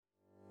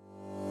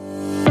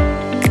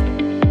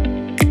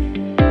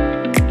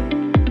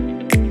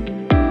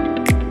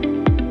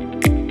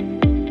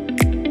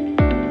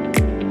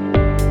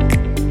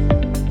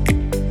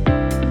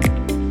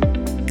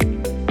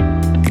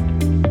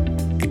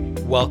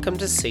Welcome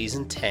to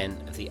Season 10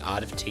 of the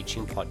Art of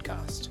Teaching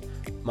podcast.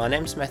 My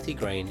name's Matthew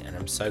Green and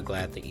I'm so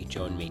glad that you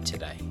joined me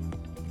today.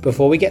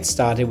 Before we get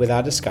started with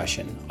our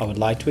discussion, I would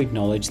like to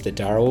acknowledge the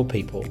Dharawal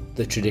people,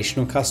 the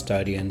traditional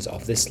custodians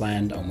of this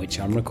land on which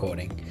I'm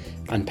recording,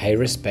 and pay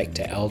respect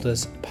to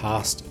elders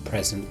past,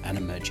 present and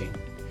emerging.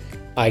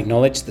 I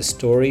acknowledge the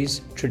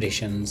stories,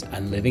 traditions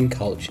and living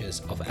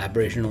cultures of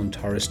Aboriginal and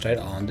Torres Strait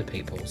Islander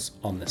peoples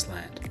on this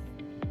land.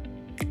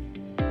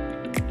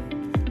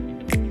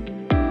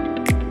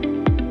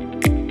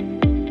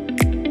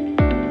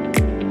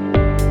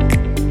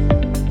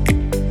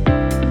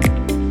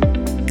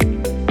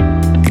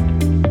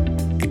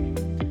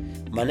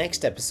 My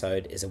next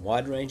episode is a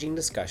wide-ranging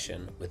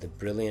discussion with the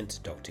brilliant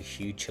Dr.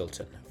 Hugh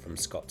Chilton from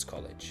Scots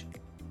College.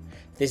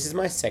 This is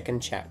my second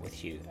chat with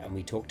Hugh, and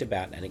we talked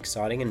about an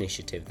exciting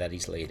initiative that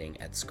he's leading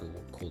at school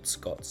called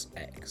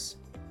ScotsX.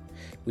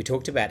 We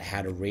talked about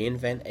how to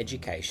reinvent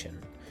education,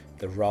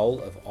 the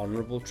role of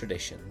honourable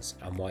traditions,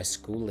 and why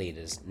school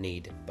leaders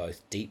need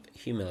both deep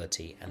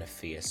humility and a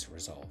fierce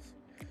resolve.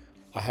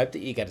 I hope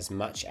that you get as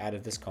much out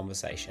of this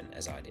conversation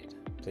as I did.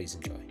 Please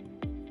enjoy.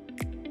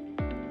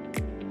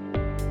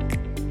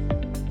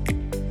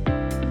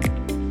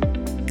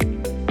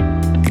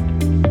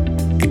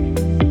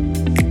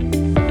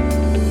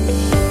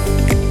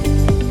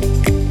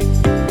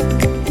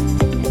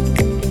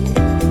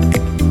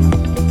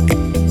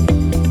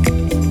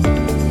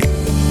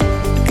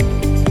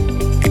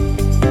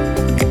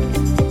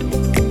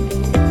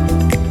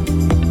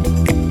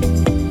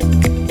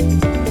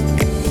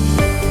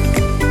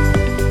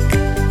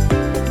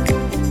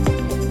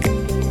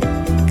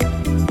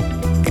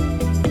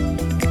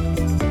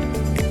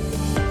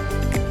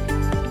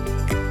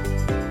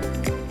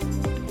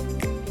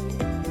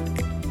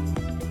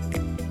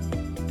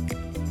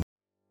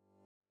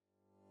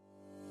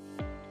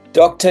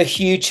 Dr.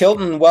 Hugh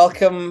Chilton,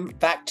 welcome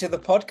back to the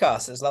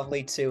podcast. It's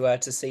lovely to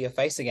see your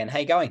face again. How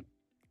you going?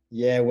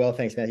 Yeah, well,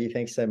 thanks, Matthew.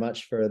 Thanks so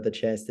much for the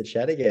chance to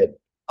chat again.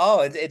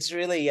 Oh, it's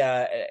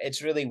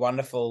really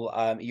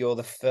wonderful. You're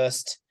the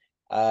first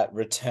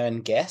return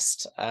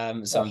guest, so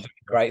I'm very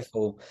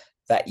grateful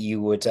that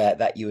you would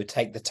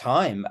take the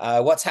time.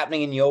 What's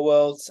happening in your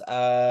world?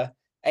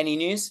 Any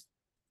news?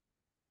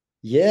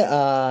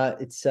 Yeah,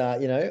 it's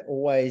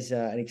always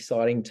an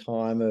exciting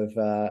time of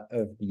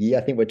the year.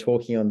 I think we're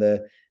talking on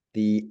the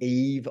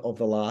eve of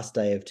the last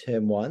day of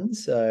term one.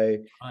 So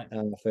Right.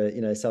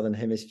 For Southern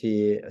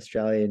Hemisphere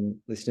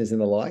Australian listeners and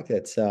the like,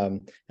 that's our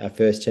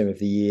first term of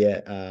the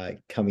year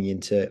coming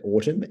into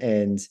autumn.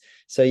 And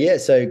so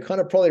kind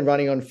of probably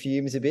running on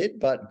fumes a bit,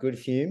 but good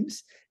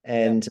fumes,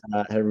 and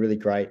had a really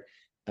great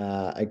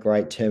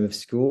term of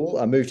school.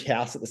 I moved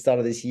house at the start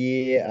of this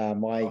year.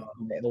 My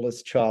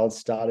eldest child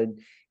started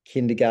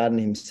kindergarten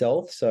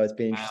himself, so it's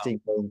been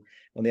interesting being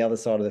on the other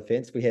side of the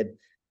fence. We had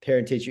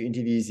parent-teacher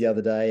interviews the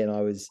other day, and I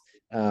was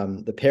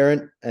the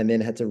parent, and then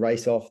had to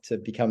race off to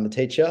become the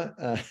teacher.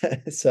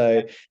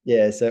 So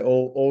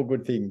all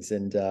good things,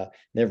 and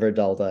never a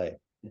dull day.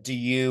 Do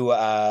you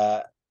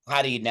how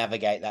do you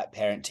navigate that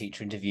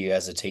parent-teacher interview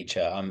as a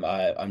teacher?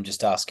 I'm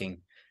just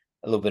asking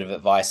a little bit of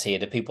advice here.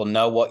 Do people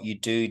know what you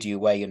do? Do you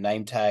wear your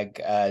name tag?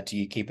 Do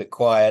you keep it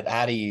quiet?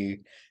 How do you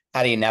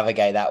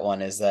navigate that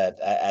one as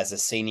a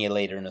senior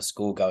leader in a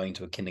school going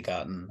to a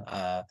kindergarten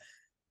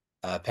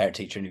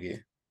parent-teacher interview?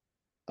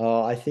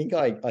 Oh, I think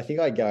I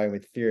go in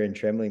with fear and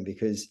trembling,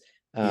 because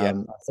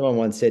someone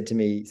once said to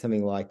me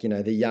something like,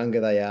 the younger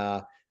they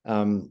are,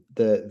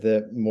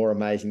 the more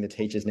amazing the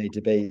teachers need to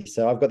be.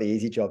 So I've got the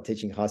easy job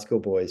teaching high school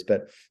boys,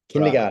 but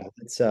kindergarten,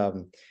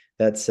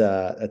 that's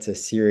a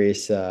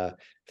serious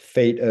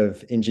feat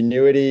of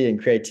ingenuity and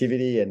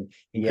creativity and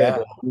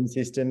incredible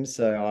systems.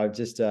 So I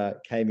just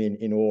came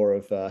in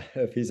awe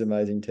of his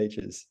amazing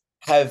teachers.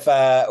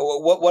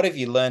 What have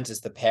you learned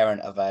as the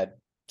parent of a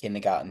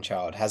kindergarten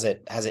child? Has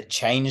it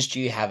changed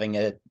you having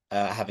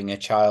a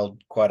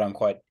child, quote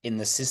unquote, in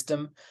the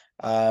system?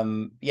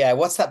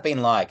 What's that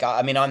been like?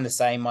 I mean, I'm the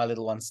same. My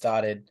little one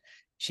started,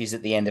 she's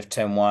at the end of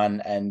term one,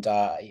 and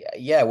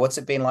what's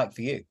it been like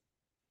for you?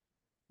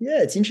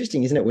 Yeah, it's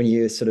interesting, isn't it, when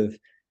you're sort of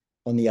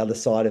on the other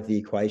side of the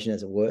equation,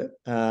 as it were.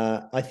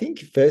 I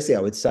think firstly,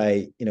 I would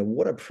say,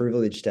 what a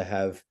privilege to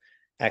have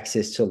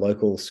access to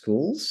local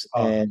schools.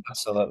 And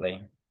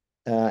absolutely.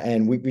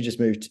 And we just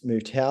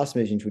moved house,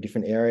 moved into a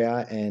different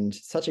area, and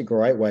such a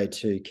great way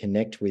to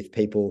connect with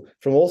people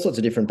from all sorts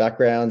of different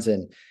backgrounds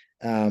and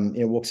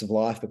walks of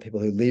life, but people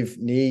who live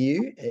near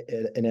you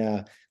in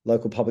our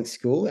local public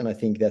school. And I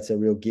think that's a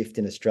real gift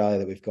in Australia,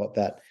 that we've got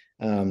that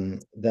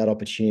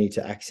opportunity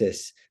to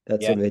access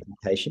that sort of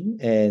education.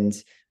 And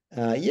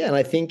and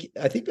I think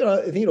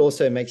it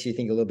also makes you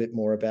think a little bit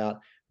more about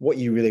what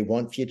you really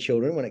want for your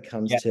children when it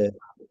comes to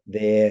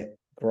their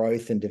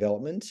growth and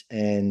development.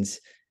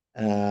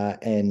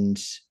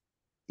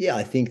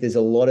 I think there's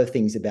a lot of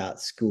things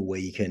about school where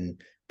you can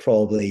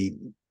probably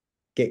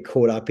get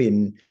caught up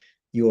in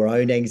your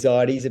own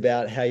anxieties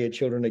about how your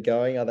children are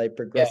going. Are they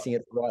progressing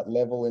at the right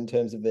level in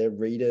terms of their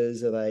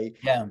readers? Are they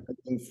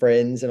making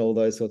friends and all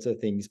those sorts of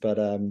things? But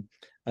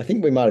I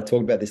think we might have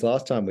talked about this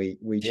last time we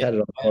Yeah.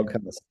 chatted on the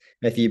podcast,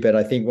 Matthew. But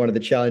I think one of the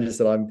challenges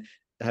that I'm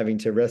having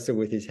to wrestle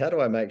with is how do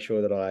I make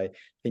sure that I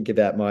think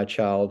about my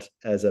child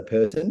as a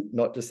person,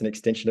 not just an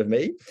extension of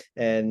me.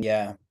 And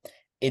Yeah.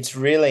 It's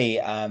really,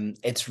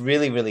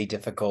 really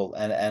difficult.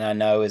 And I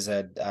know as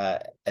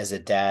a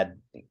dad,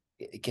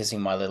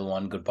 kissing my little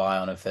one goodbye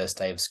on her first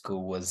day of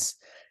school was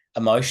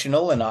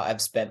emotional. And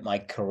I've spent my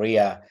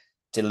career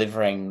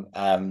delivering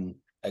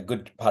a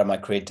good part of my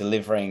career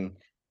delivering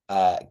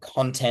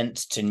content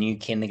to new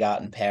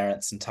kindergarten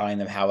parents and telling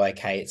them how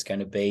okay it's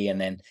going to be.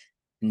 And then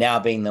now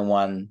being the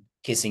one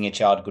kissing a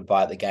child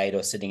goodbye at the gate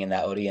or sitting in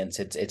that audience,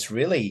 it's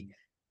really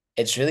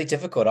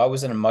difficult. I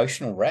was an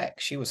emotional wreck.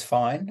 She was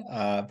fine,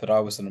 but I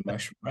was an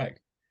emotional wreck.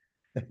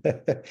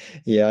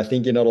 yeah, I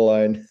think you're not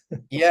alone.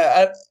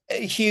 Yeah,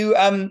 Hugh.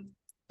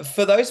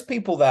 For those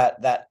people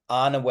that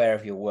aren't aware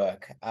of your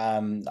work,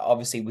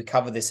 obviously we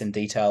cover this in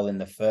detail in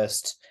the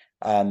first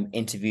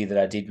interview that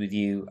I did with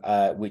you,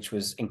 which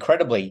was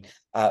incredibly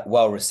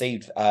well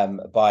received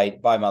by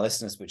my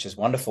listeners, which is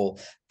wonderful.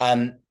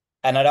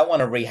 And I don't want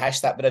to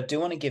rehash that, but I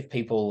do want to give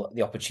people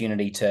the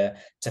opportunity to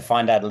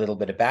find out a little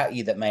bit about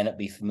you that may not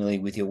be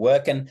familiar with your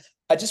work. And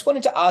I just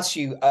wanted to ask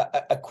you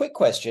a quick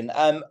question.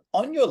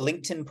 On your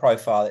LinkedIn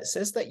profile, it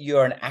says that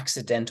you're an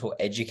accidental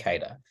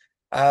educator.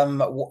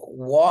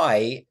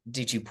 Why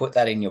did you put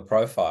that in your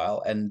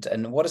profile, and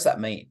what does that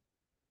mean?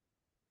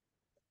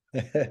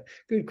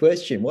 Good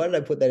question. Why did I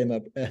put that in my?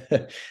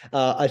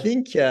 I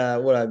think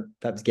what I'm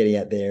perhaps getting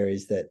at there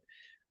is that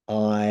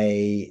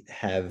I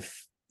have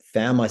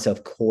found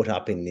myself caught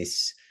up in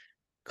this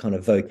kind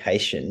of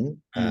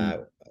vocation.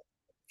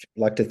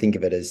 Like to think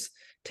of it as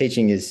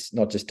teaching is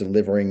not just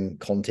delivering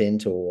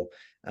content or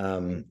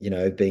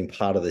being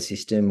part of the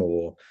system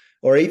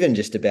or even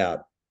just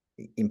about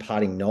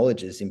imparting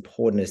knowledge, as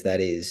important as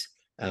that is.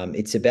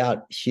 It's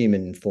about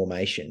human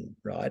formation,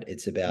 right?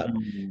 It's about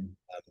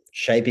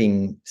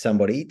shaping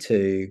somebody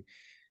to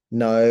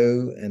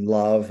know and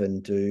love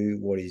and do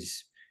what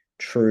is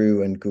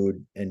true and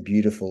good and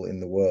beautiful in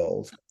the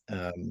world.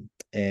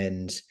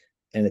 And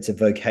it's a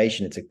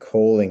vocation, it's a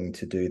calling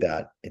to do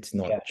that. It's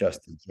Yeah, not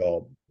just a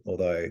job,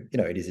 although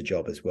it is a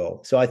job as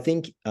well. So I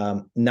think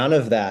none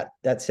of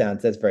that's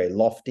very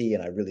lofty,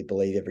 and I really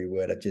believe every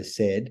word I've just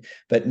said,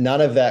 but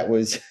none of that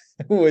was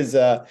was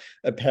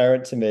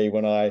apparent to me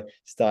when I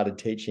started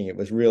teaching. It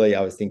was really,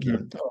 I was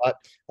thinking, all right,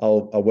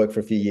 I'll work for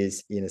a few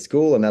years in a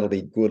school, and that'll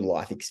be good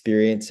life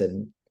experience,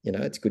 and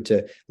it's good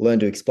to learn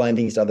to explain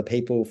things to other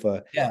people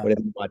for yeah,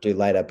 whatever you might do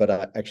later. But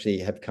I actually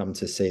have come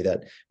to see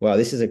that, wow,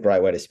 this is a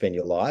great way to spend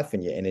your life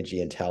and your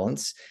energy and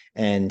talents.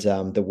 And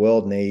the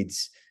world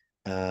needs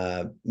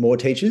more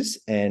teachers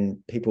and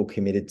people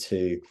committed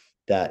to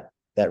that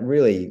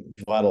really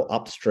vital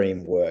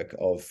upstream work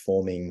of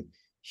forming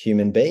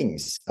human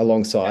beings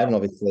alongside, and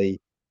obviously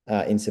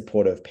in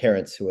support of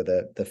parents who are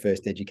the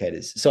first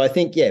educators. So I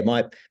think, yeah,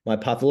 my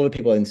path, a lot of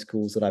people in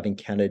schools that I've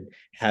encountered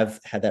have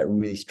had that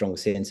really strong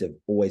sense of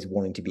always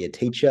wanting to be a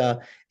teacher,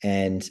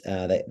 and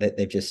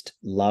they've just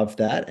loved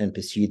that and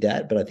pursued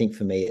that. But I think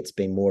for me, it's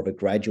been more of a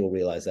gradual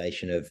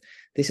realization of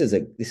this is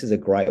a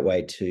great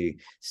way to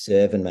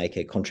serve and make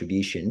a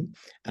contribution.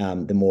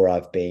 The more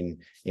I've been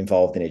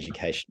involved in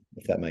education,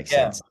 if that makes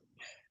yeah. sense.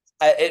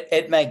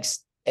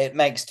 It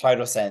makes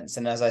total sense.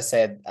 And as I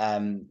said,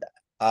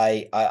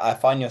 I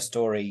find your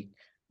story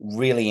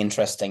really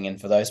interesting. And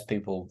for those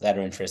people that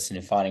are interested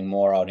in finding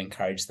more, I would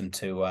encourage them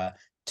to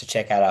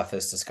check out our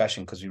first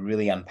discussion, because we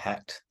really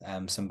unpacked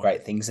some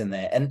great things in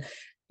there. And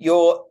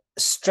your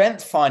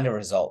strength finder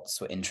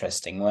results were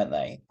interesting, weren't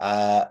they?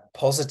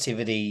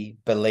 Positivity,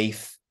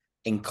 belief,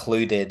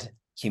 included,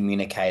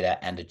 communicator,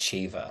 and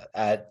achiever.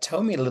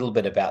 Tell me a little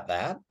bit about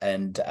that,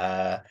 and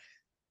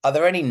are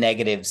there any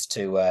negatives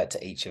to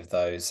each of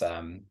those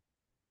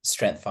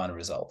strength finder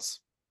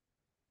results?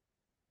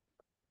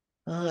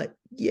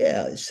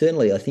 Yeah,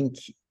 certainly. I think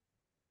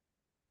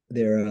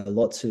there are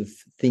lots of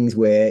things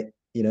where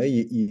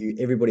you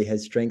everybody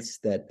has strengths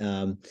that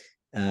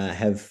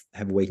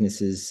have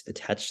weaknesses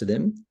attached to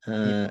them.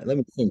 Yeah. Let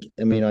me think.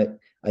 I mean,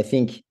 I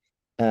think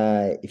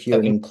if So, you're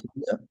an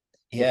includer,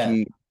 if yeah,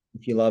 you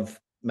if you love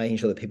making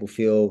sure that people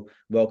feel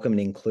welcome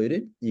and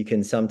included, you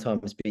can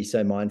sometimes be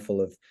so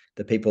mindful of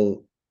the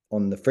people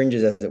on the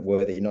fringes, as it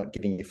were, that you're not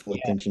giving your full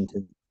yeah, attention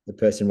to the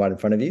person right in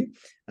front of you.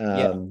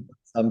 yeah.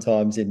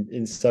 Sometimes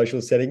in social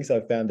settings,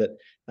 I've found that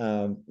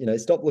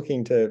stop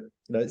looking to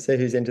see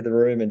who's entered the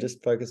room and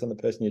just focus on the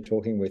person you're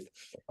talking with.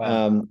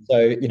 Wow.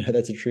 So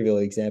that's a trivial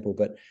example,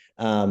 but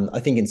I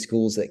think in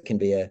schools it can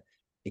be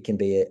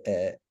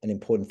an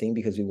important thing,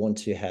 because we want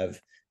to have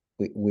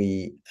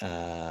we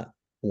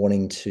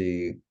wanting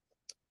to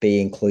be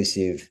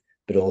inclusive,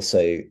 but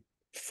also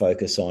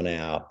focus on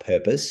our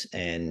purpose,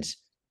 and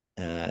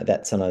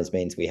that sometimes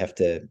means we have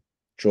to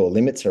draw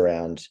limits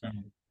around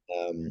Mhm.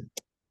 um,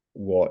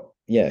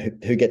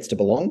 who gets to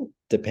belong,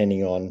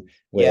 depending on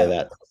whether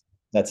Yeah,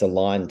 that's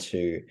aligned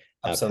to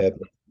our absolutely.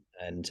 purpose.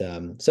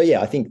 And so yeah,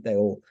 I think they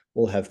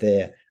all have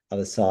their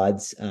other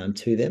sides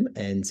to them,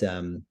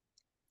 and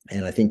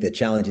I think the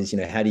challenge is,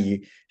 how do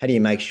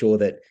you make sure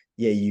that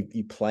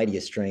you play to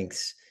your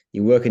strengths,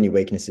 you work on your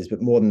weaknesses,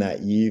 but more than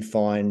that, you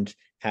find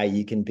how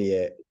you can be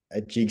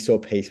a jigsaw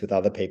piece with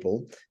other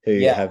people who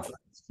Yeah, have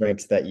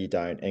strengths that you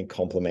don't, and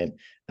complement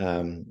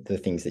the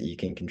things that you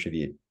can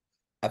contribute.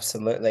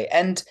 absolutely.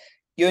 And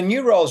your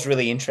new role is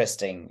really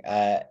interesting,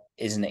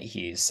 isn't it,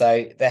 Hugh?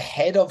 So the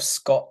head of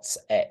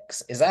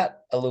ScotsX, is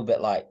that a little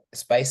bit like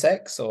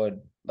SpaceX, or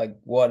like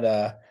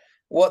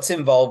what's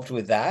involved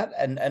with that,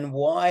 and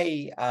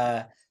why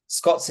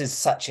Scots is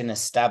such an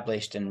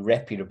established and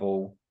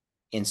reputable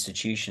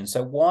institution?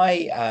 So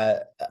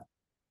why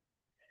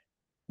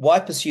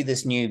pursue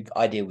this new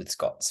idea with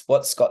Scots?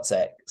 What's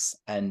ScotsX,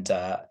 and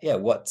yeah,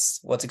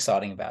 what's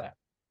exciting about it?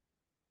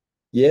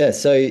 Yeah,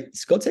 so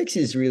ScotsX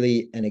is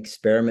really an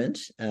experiment.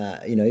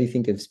 You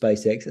think of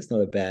SpaceX, it's not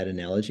a bad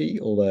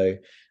analogy, although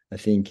I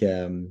think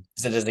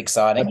Is it as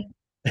exciting?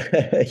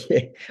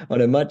 yeah,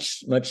 on a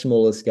much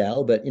smaller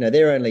scale. But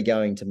they're only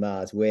going to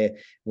Mars.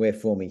 We're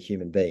forming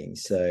human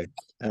beings, so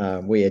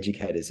we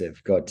educators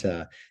have got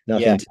Yeah,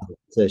 nothing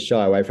to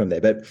shy away from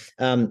there. But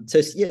so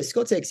yeah,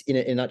 ScotsX in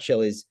a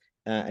nutshell is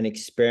an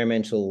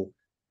experimental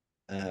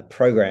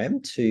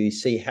program to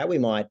see how we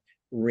might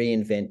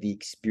reinvent the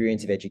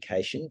experience of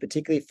education,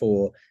 particularly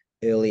for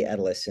early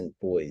adolescent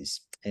boys.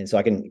 And so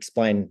I can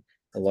explain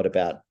a lot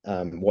about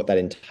what that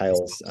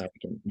entails. I'm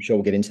sure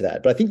we'll get into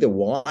that. But I think the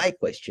why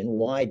question,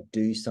 why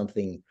do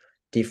something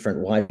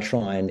different? Why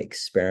try and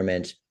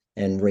experiment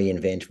and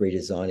reinvent,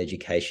 redesign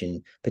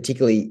education,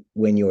 particularly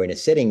when you're in a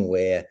setting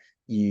where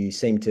you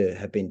seem to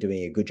have been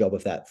doing a good job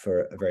of that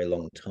for a very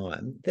long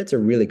time? That's a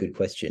really good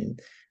question.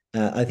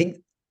 I think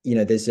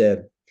there's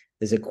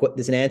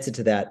an answer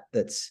to that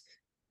that's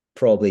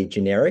probably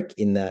generic,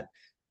 in that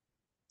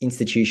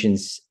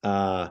institutions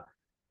are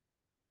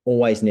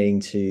always needing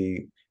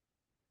to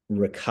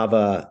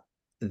recover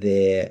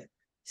their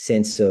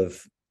sense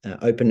of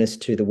openness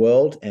to the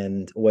world,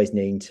 and always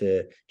needing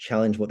to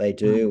challenge what they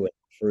do and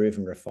improve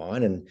and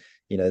refine. And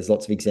there's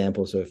lots of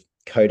examples of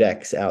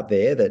Kodaks out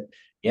there that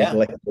yeah,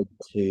 neglected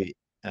to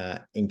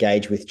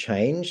engage with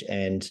change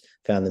and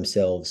found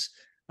themselves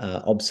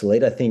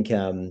obsolete. I think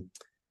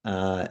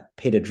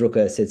Peter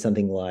Drucker said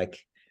something like,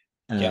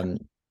 yeah, um,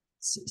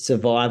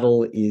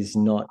 survival is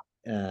not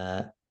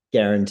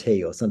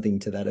guarantee, or something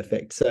to that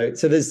effect. So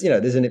there's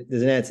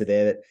an answer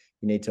there, that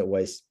you need to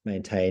always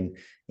maintain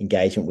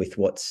engagement with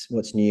what's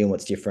new and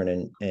what's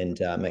different, and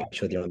make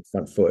sure that you're on the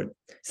front foot.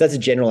 So that's a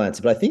general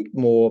answer. But I think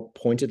more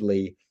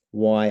pointedly,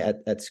 why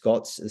at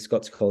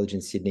Scots College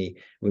in Sydney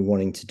we're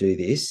wanting to do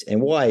this,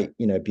 and why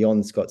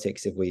beyond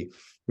ScotsX have we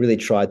really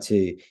tried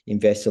to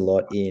invest a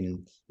lot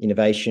in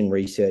innovation,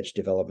 research,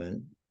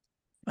 development.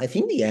 I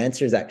think the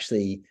answer is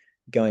actually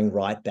going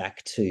right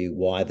back to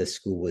why the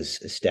school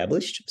was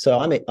established. So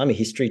I'm a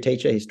history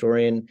teacher,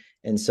 historian,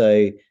 and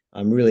so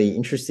I'm really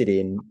interested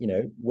in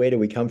where do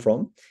we come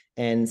from.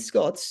 And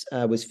Scots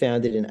was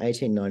founded in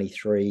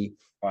 1893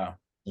 wow,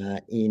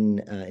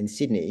 in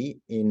Sydney,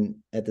 in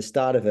at the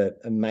start of a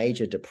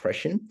major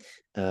depression,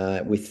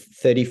 with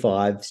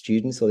 35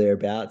 students or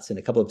thereabouts and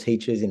a couple of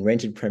teachers in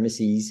rented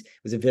premises. It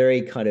was a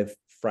very kind of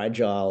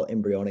fragile,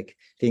 embryonic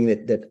thing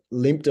that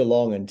limped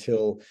along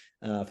until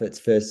for its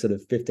first sort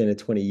of 15 or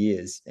 20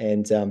 years.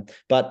 And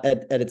but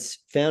at its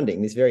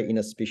founding, this very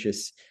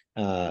inauspicious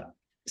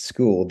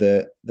school,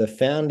 the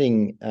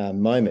founding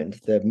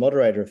moment, the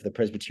moderator of the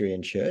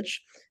Presbyterian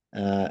Church,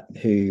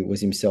 who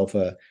was himself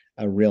a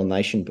real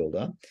nation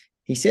builder,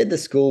 he said the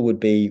school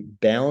would be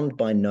bound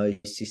by no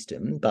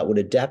system, but would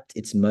adapt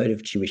its mode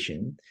of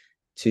tuition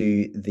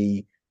to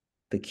the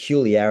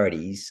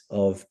peculiarities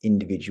of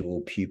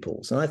individual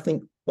pupils. And I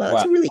think, well,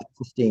 that's wow, a really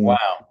interesting,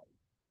 wow,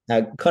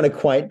 kind of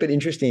quaint but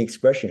interesting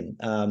expression.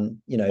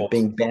 Being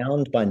awesome.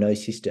 bound by no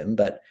system,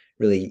 but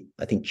really,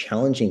 I think,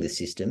 challenging the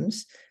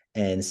systems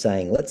and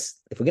saying,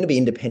 if we're going to be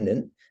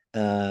independent,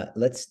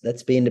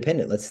 let's be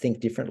independent. Let's think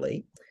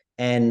differently,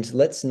 and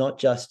let's not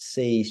just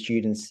see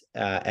students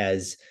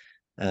as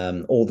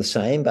all the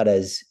same, but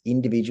as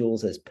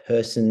individuals, as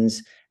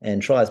persons,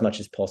 and try as much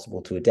as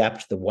possible to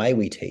adapt the way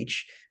we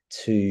teach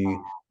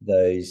to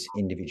those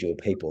individual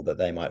people, that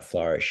they might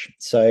flourish.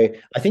 So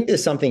I think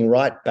there's something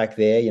right back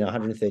there,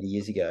 130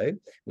 years ago,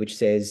 which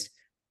says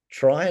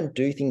try and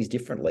do things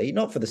differently,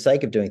 not for the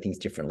sake of doing things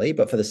differently,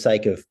 but for the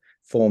sake of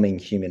forming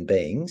human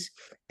beings,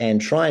 and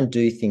try and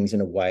do things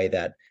in a way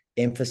that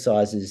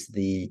emphasizes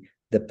the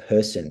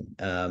person,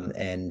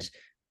 and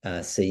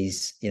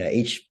sees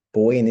each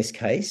boy in this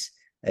case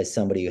as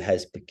somebody who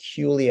has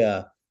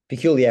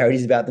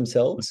peculiarities about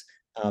themselves,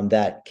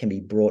 that can be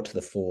brought to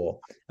the fore,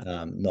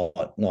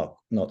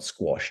 not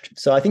squashed.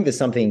 So I think there's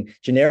something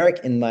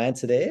generic in my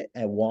answer there,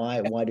 and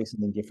why do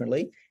something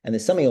differently. And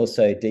there's something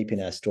also deep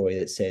in our story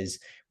that says,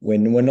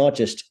 when we're not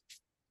just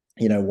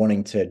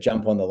wanting to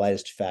jump on the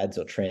latest fads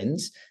or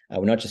trends,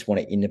 we not just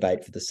want to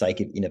innovate for the sake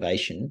of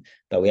innovation,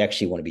 but we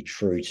actually want to be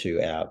true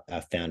to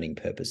our founding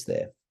purpose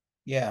there.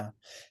 Yeah.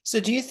 So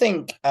do you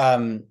think,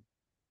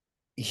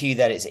 Hugh,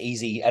 that it's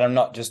easy, and I'm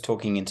not just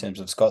talking in terms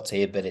of Scots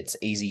here, but it's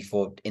easy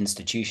for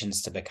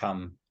institutions to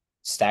become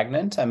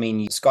stagnant? I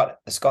mean,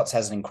 Scots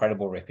has an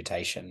incredible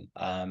reputation.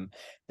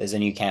 There's a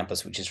new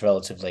campus which is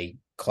relatively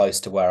close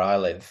to where I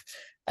live,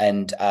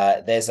 and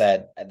there's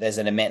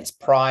an immense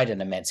pride,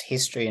 an immense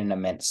history, and an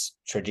immense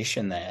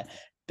tradition there.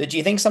 But do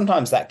you think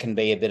sometimes that can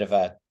be a bit of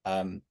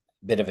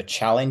a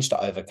challenge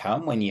to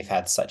overcome when you've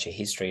had such a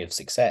history of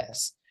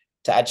success,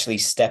 to actually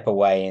step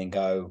away and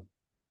go,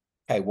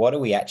 okay, what are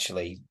we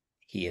actually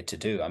here to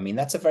do? I mean,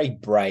 that's a very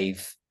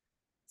brave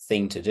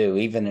thing to do,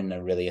 even in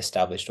a really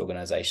established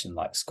organization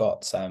like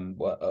Scott's.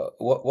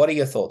 What are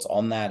your thoughts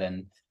on that?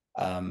 And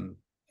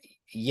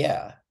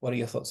yeah, what are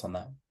your thoughts on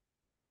that?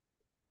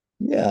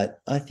 Yeah,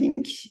 I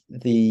think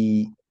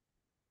like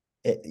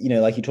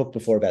you talked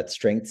before about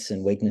strengths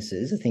and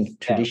weaknesses. I think Yeah.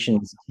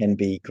 traditions can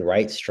be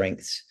great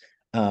strengths,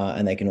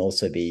 and they can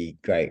also be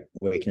great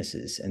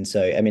weaknesses. And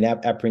so, I mean,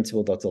 our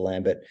principal, Dr.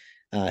 Lambert,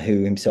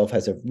 who himself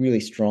has a really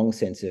strong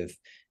sense of,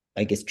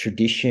 I guess,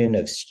 tradition,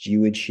 of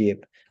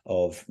stewardship,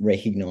 of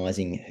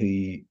recognizing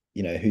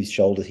whose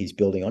shoulders he's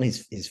building on.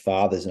 His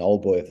father's an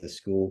old boy of the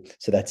school,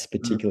 so that's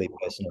particularly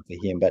personal for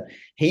him. But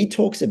he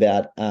talks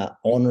about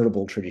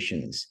honourable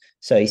traditions.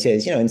 So he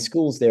says, in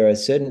schools there are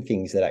certain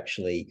things that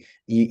actually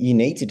you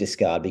need to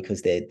discard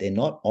because they're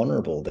not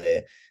honourable.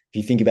 If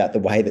you think about the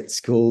way that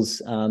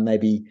schools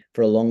maybe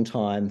for a long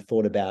time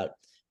thought about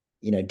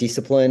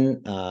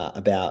discipline,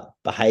 about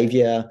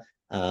behavior,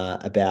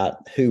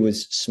 about who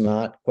was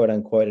smart, quote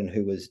unquote, and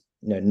who was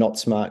not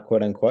smart,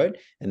 quote unquote,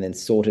 and then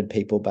sorted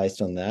people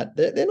based on that.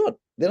 They're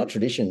not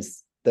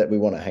traditions that we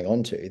want to hang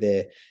on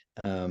to.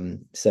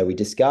 So we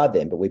discard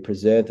them, but we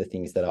preserve the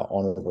things that are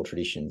honourable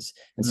traditions.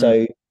 And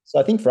so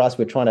I think for us,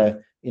 we're trying to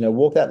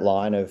walk that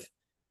line of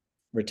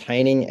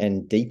retaining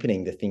and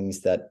deepening the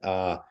things that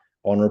are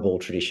honourable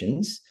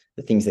traditions,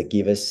 the things that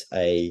give us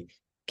a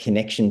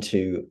connection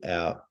to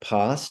our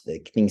past, the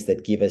things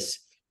that give us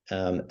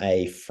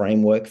a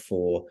framework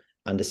for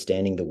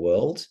understanding the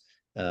world,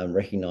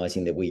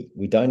 recognizing that we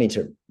don't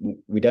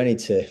need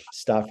to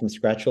start from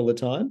scratch all the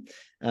time,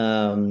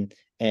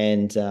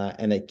 and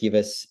that give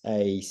us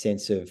a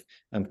sense of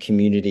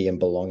community and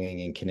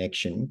belonging and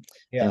connection.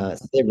 So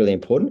they're really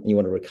important. You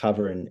want to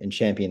recover and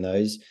champion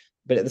those.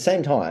 But at the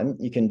same time,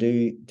 you can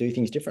do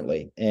things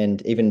differently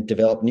and even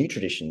develop new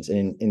traditions.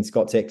 And in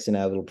ScotsX, in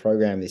our little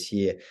program this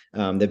year,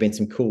 there've been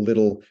some cool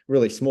little,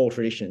 really small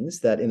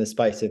traditions that in the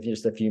space of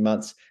just a few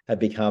months have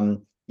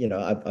become,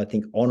 I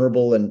think,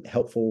 honourable and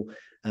helpful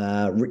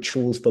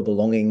rituals for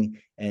belonging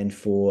and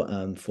for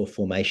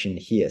formation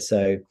here.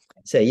 So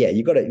yeah,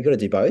 you've got to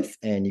do both,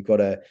 and you've got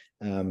to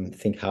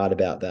think hard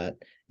about that.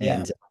 Yeah.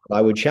 And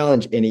I would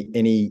challenge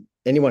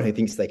anyone who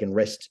thinks they can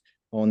rest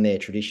on their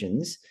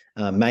traditions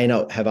may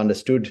not have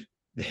understood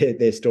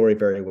their story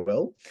very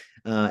well.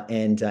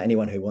 And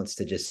anyone who wants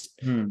to just,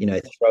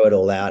 throw it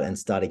all out and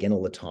start again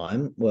all the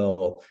time,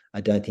 well,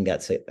 I don't think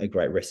that's a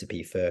great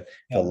recipe for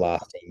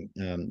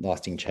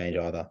lasting change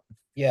either.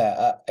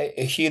 Yeah.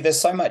 Hugh,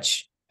 there's so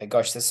much,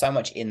 gosh, there's so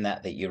much in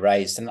that you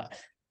raised. And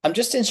I'm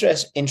just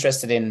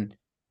interested in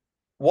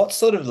what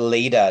sort of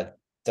leader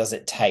does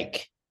it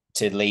take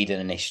to lead an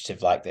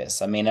initiative like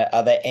this? I mean,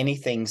 are there any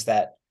things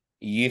that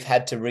you've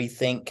had to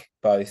rethink,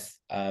 both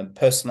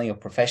personally or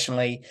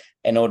professionally,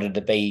 in order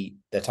to be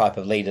the type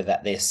of leader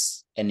that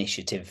this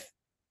initiative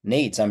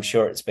needs? I'm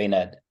sure it's been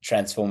a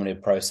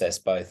transformative process,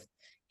 both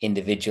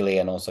individually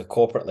and also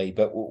corporately.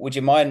 But would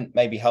you mind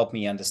maybe helping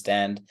me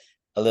understand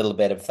a little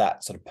bit of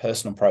that sort of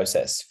personal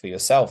process for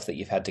yourself that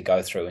you've had to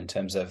go through, in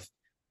terms of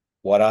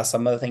what are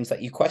some of the things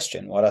that you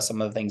question? What are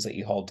some of the things that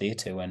you hold dear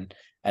to? And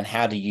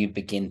how do you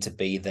begin to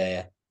be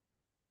the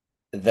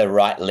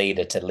right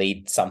leader to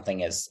lead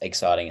something as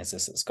exciting as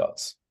this at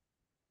Scott's?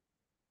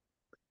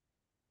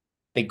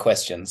 Big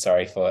question,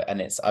 sorry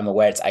and I'm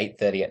aware it's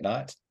 8:30 at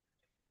night.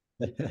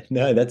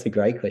 No, that's a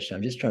great question.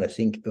 I'm just trying to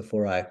think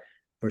before I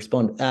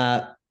respond.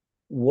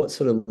 What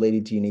sort of leader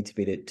do you need to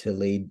be to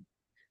lead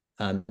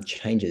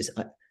changes?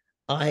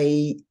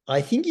 I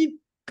think you've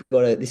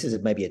got to. This is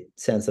maybe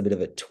sounds a bit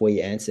of a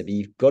twee answer, but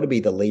you've got to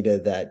be the leader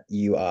that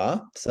you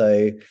are.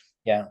 So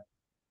yeah,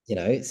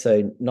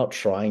 so not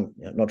trying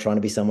to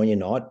be someone you're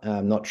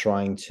not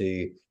trying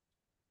to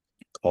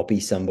copy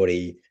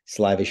somebody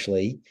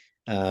slavishly,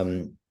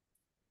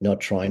 not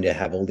trying to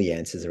have all the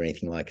answers or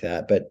anything like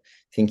that, but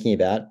thinking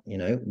about,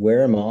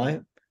 where am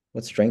I?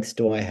 What strengths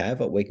do I have?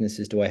 What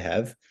weaknesses do I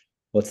have?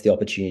 What's the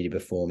opportunity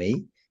before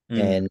me?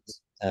 And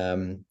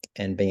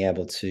being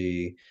able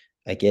to,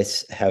 I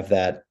guess, have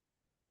that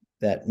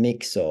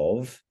mix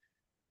of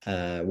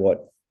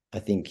what I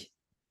think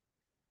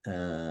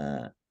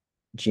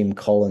Jim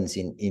Collins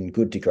in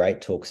Good to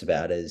Great talks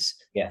about as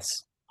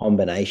yes,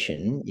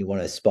 combination. You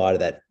want to aspire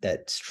to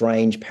that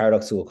strange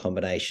paradoxical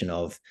combination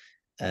of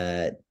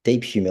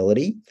deep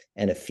humility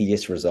and a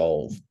fierce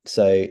resolve.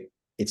 So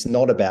it's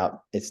not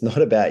about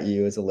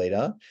you as a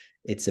leader.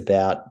 It's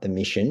about the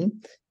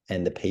mission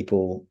and the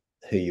people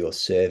who you're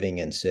serving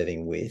and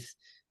serving with.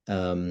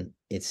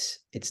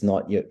 It's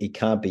not it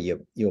can't be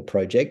your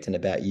project and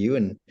about you,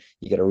 and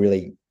you got to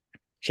really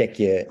check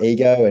your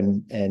ego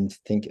and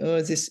think, oh,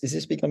 is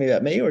this becoming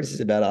about me, or is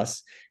this about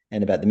us?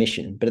 and about the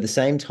mission, but at the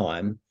same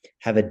time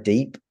have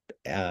a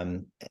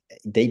um,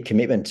 deep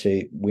commitment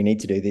to, we need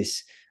to do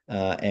this,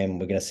 and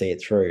we're going to see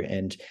it through.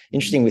 And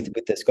interesting with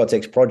the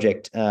ScotsX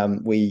project,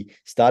 we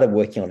started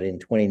working on it in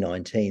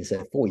 2019,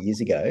 so 4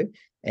 years ago.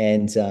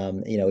 And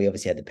we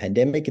obviously had the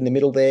pandemic in the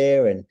middle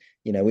there, and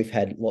we've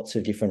had lots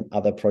of different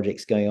other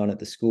projects going on at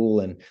the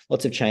school, and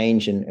lots of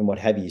change and what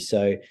have you.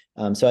 So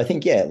I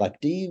think, yeah, like,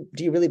 do you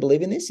really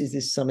believe in this? Is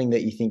this something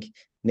that you think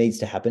needs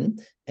to happen?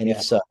 And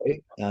if so,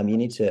 you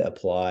need to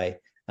apply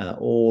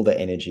all the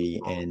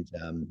energy and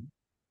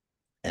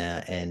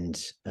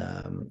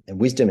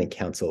wisdom and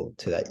counsel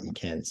to that you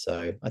can.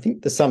 So I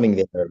think there's something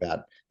there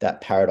about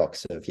that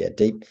paradox of,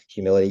 deep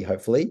humility,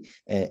 hopefully,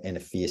 and a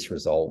fierce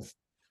resolve.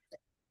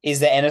 Is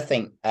there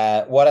anything,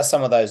 what are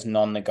some of those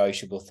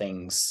non-negotiable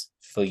things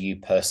for you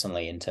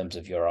personally in terms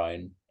of your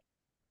own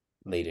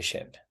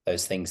leadership?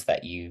 Those things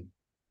that you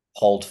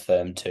hold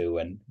firm to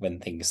when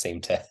things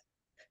seem to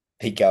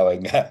be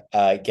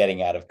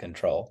getting out of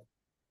control?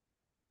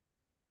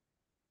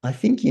 I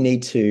think you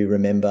need to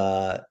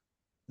remember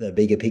the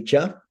bigger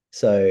picture.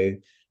 So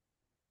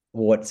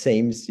what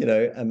seems,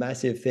 a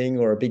massive thing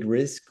or a big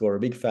risk or a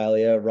big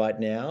failure right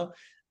now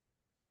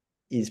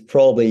is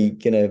probably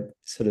going to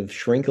sort of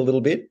shrink a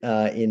little bit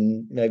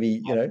in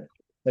maybe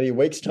a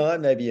week's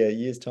time, maybe a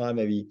year's time,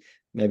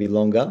 maybe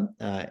longer,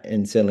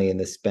 and certainly in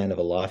the span of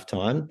a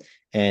lifetime.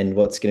 And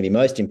what's going to be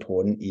most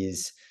important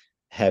is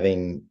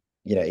having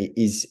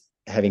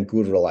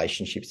good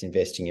relationships,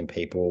 investing in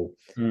people,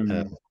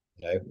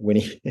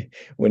 winning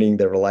winning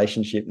the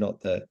relationship, not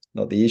the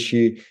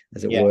issue,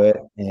 as it were,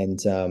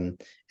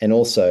 and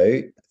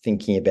also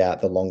thinking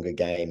about the longer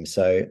game.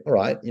 So, all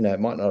right,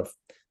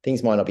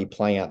 things might not be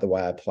playing out the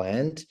way I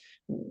planned.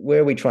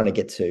 Where are we trying to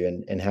get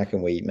to, and how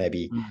can we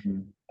maybe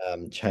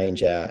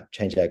change our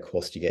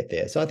course to get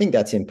there? So I think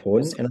that's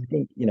important, and I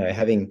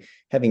think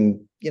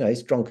having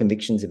strong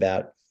convictions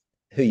about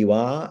who you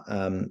are.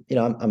 I'm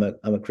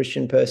a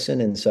Christian person,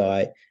 and so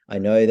I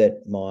know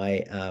that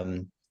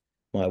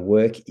my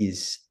work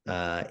is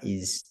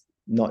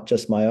not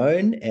just my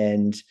own,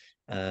 and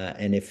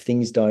if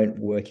things don't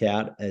work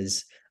out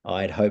as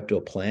I'd hoped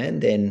or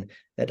planned, then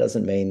that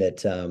doesn't mean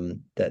that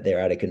they're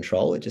out of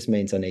control. It just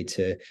means I need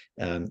to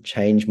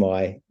change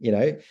my,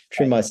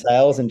 trim my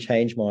sails and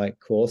change my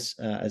course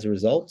as a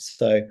result.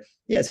 So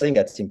I think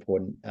that's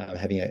important,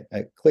 having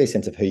a clear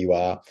sense of who you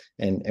are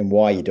and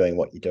why you're doing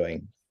what you're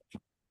doing.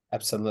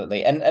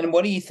 Absolutely. And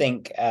what do you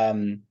think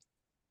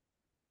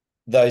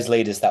those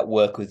leaders that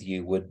work with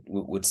you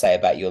would say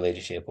about your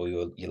leadership or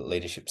your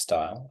leadership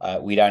style?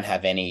 We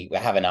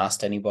haven't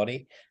asked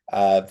anybody,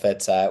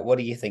 but what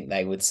do you think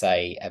they would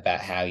say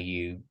about how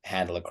you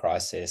handle a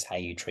crisis, how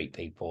you treat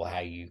people, how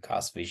you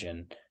cast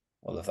vision,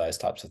 all of those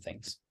types of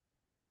things?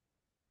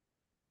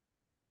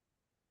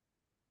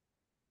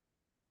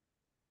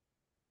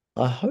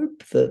 I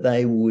hope that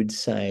they would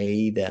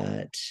say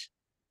that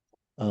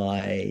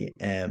I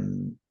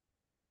am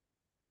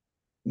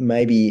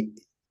maybe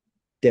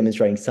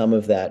demonstrating some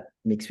of that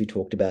mix we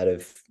talked about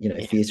of,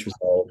 fierce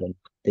resolve and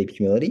deep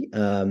humility.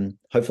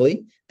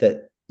 Hopefully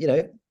that,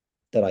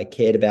 that I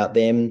cared about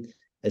them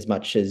as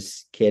much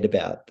as cared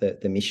about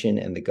the mission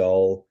and the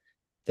goal,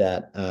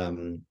 that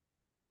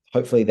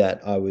hopefully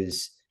that I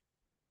was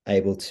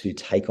able to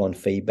take on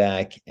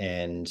feedback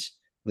and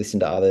listen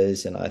to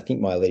others. And I think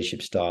my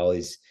leadership style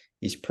is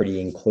pretty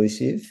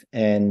inclusive.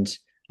 And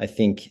I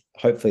think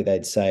hopefully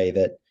they'd say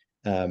that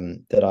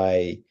that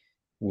I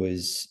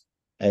was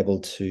able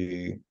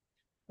to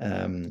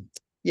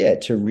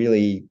to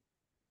really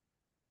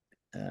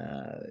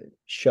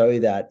show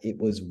that it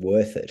was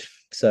worth it.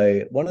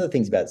 So one of the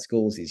things about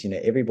schools is,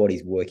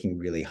 everybody's working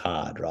really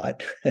hard, right?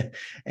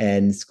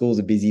 And schools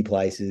are busy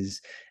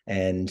places,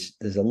 and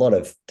there's a lot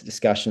of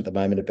discussion at the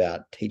moment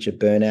about teacher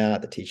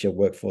burnout, the teacher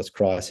workforce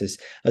crisis.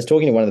 I was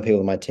talking to one of the people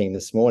on my team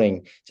this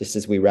morning, just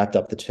as we wrapped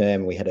up the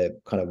term. We had a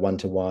kind of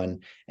one-to-one,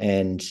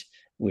 and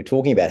we're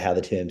talking about how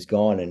the term's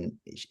gone, and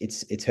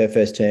it's her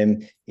first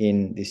term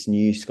in this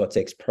new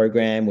ScotsX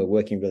program. We're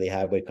working really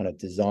hard. We're kind of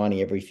designing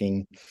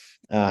everything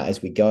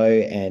as we go,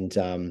 and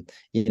and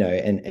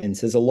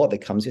so there's a lot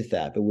that comes with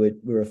that. But we're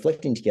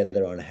reflecting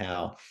together on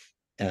how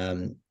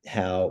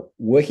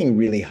working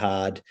really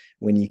hard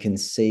when you can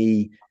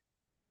see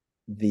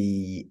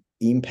the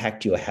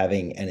impact you're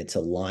having and its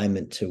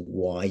alignment to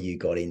why you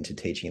got into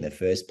teaching in the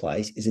first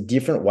place is a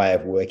different way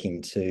of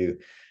working to.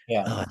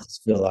 I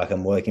just feel like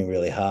I'm working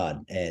really hard.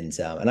 And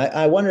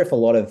I wonder if a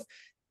lot of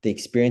the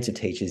experience of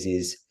teachers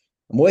is,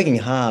 I'm working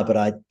hard, but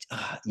I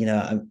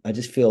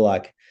just feel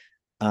like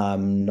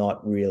I'm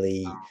not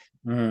really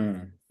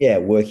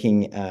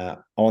working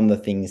on the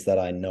things that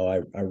I know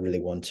I really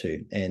want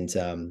to. And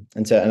I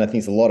think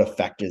there's a lot of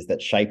factors that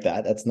shape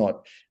that. That's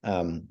not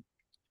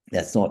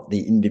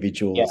the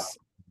individual's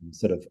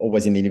sort of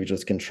always in the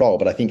individual's control.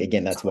 But I think,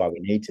 again, that's why we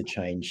need to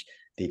change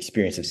the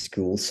experience of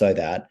school so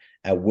that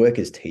our work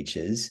as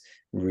teachers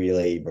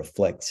really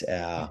reflects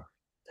our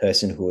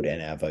personhood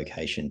and our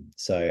vocation.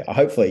 So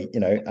hopefully,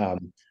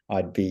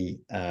 I'd be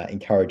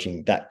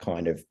encouraging that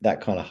kind of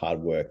hard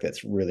work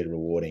that's really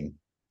rewarding.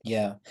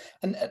 Yeah.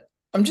 And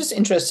I'm just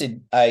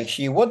interested,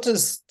 Hugh, what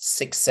does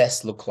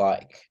success look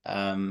like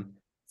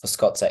for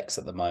ScotsX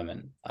at the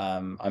moment?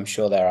 I'm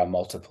sure there are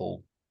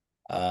multiple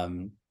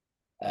um,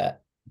 uh,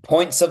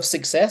 points of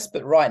success,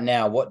 but right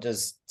now, what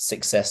does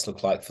success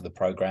look like for the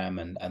program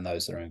and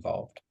those that are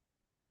involved?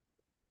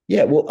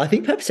 Yeah, well, I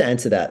think perhaps to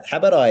answer that, how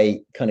about I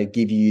kind of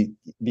give you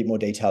a bit more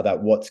detail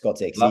about what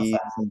ScotsX Love is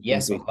that. and things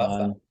Yes, I'd we've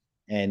love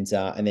that.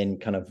 done, and then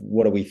kind of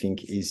what do we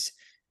think is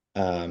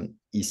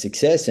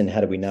success, and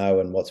how do we know,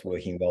 and what's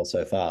working well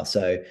so far. Right.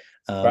 So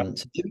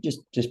maybe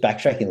just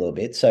backtracking a little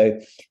bit.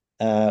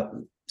 Uh,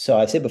 so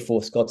I said before,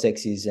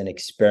 ScotsX is an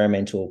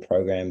experimental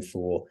program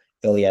for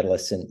early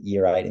adolescent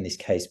year 8, in this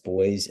case,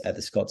 boys at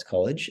the Scots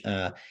College.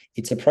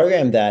 It's a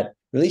program that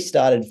really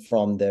started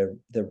from the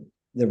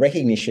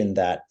recognition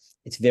that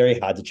it's very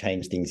hard to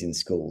change things in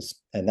schools,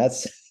 and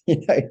that's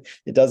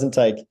it doesn't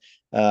take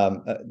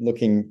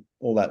looking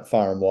all that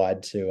far and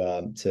wide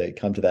to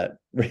come to that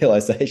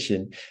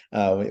realization.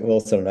 We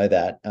also know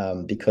that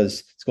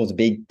because schools are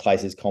big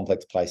places,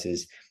 complex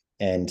places,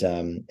 and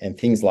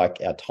things like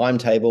our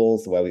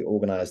timetables, the way we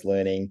organize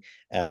learning,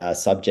 our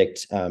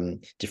subject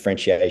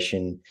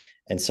differentiation,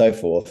 and so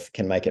forth,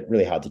 can make it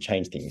really hard to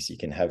change things. You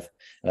can have,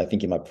 and I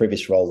think in my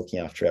previous role looking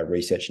after our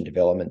research and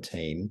development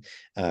team,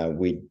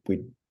 we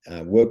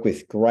work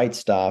with great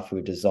staff who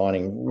are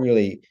designing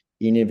really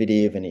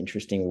innovative and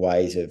interesting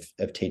ways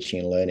of teaching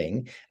and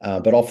learning,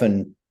 but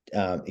often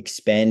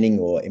expanding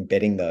or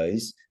embedding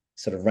those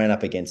sort of ran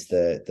up against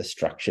the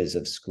structures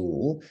of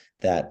school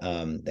that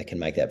can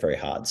make that very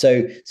hard.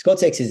 So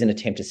ScotsX is an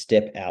attempt to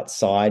step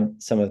outside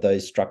some of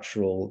those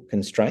structural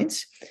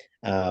constraints,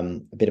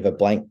 a bit of a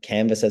blank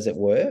canvas, as it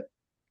were,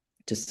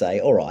 to say,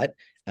 all right,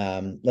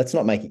 let's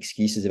not make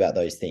excuses about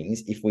those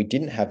things. If we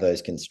didn't have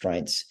those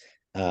constraints,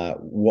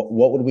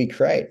 what would we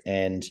create?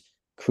 And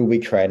could we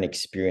create an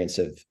experience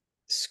of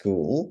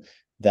school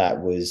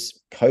that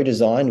was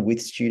co-designed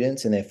with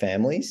students and their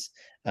families,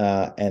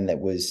 and that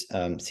was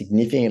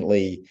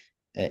significantly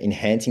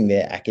enhancing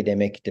their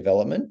academic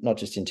development, not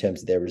just in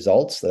terms of their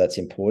results, so that's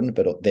important,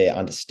 but their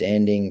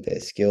understanding, their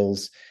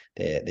skills,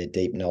 their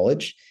deep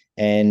knowledge.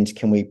 And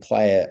can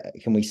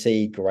we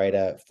see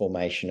greater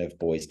formation of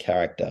boys'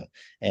 character?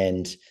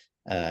 And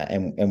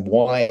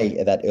why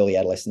at that early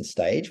adolescent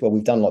stage? Well,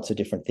 we've done lots of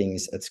different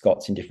things at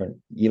Scots in different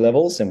year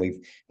levels, and we've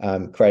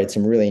created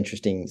some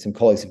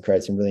colleagues have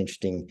created some really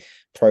interesting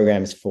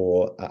programs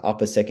for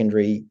upper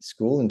secondary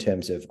school in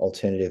terms of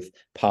alternative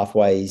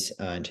pathways,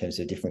 in terms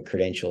of different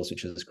credentials,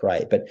 which was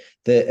great. But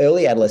the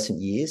early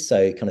adolescent years,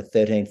 so kind of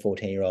 13,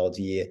 14-year-olds,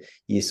 year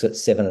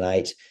 7 and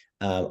 8,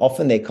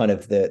 often they're kind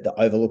of the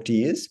overlooked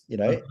years.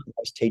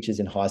 Most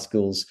teachers in high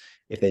schools,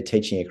 if they're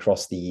teaching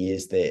across the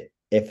years, their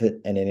effort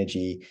and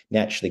energy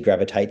naturally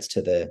gravitates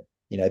to the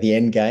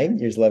end game,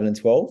 years 11 and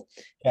 12.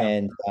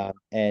 Yeah.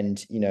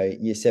 And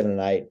year 7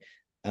 and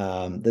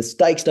 8, the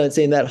stakes don't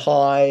seem that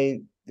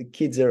high. The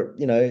kids are,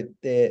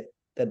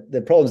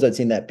 the problems don't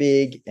seem that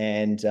big,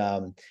 and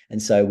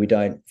so we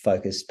don't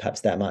focus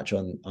perhaps that much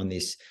on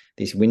this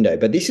window.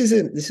 But this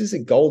is a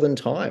golden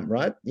time,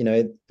 right?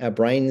 Our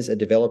brains are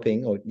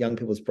developing, or young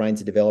people's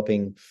brains are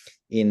developing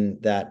in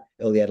that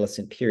early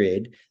adolescent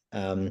period.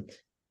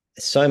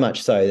 So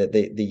much so that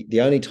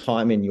the only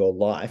time in your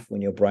life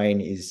when your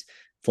brain is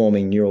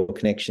forming neural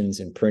connections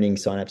and pruning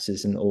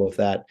synapses and all of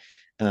that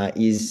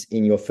is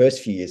in your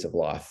first few years of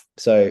life.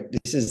 So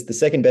this is the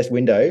second best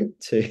window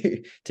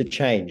to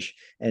change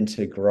and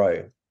to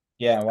grow.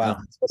 Yeah. Wow.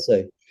 It's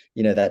also,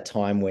 that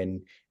time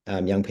when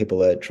young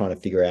people are trying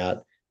to figure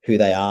out who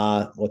they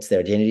are, what's their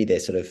identity. They're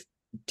sort of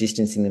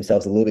distancing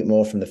themselves a little bit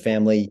more from the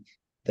family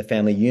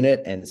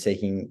unit, and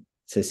seeking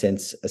a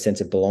sense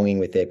of belonging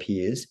with their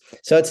peers.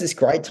 So it's this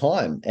great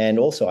time. And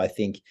also, I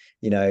think,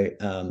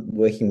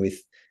 working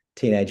with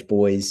teenage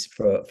boys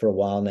for a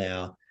while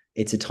now,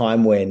 it's a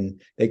time when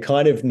they're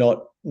kind of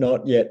not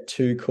yet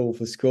too cool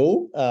for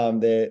school.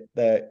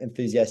 They're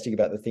enthusiastic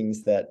about the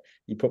things that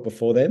you put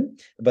before them,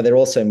 but they're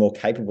also more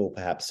capable,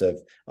 perhaps, of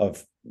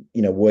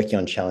working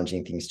on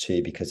challenging things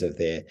too, because of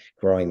their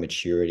growing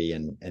maturity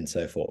and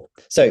so forth.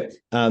 So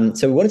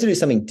we wanted to do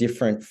something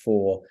different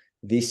for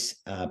this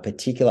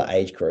particular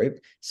age group,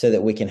 so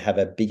that we can have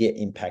a bigger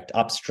impact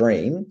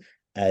upstream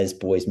as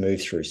boys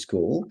move through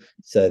school,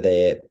 so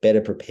they're better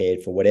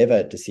prepared for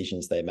whatever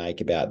decisions they make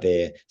about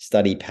their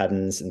study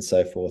patterns and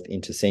so forth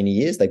into senior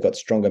years. They've got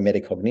stronger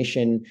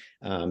metacognition,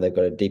 they've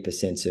got a deeper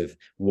sense of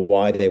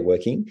why they're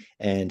working,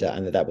 and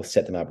that will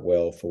set them up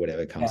well for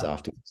whatever comes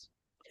afterwards.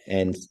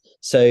 And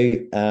so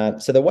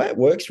the way it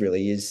works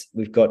really is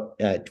we've got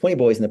 20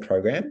 boys in the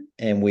program,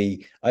 and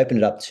we opened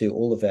it up to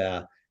all of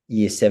our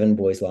year 7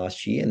 boys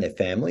last year and their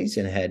families,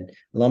 and had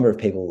a number of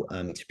people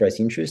express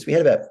interest. We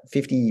had about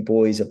 50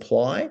 boys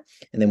apply,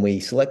 and then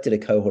we selected a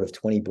cohort of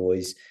 20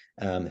 boys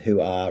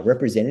who are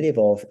representative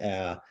of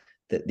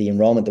the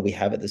enrollment that we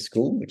have at the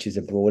school, which is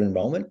a broad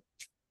enrollment,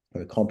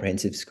 or a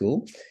comprehensive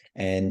school.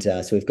 And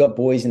so we've got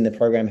boys in the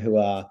program who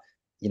are,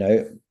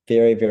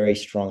 very, very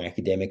strong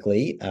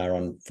academically, are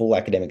on full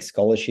academic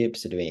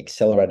scholarships, are doing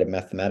accelerated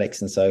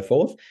mathematics and so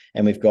forth.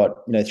 And we've got,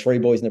 3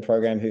 boys in the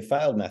program who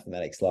failed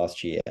mathematics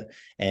last year.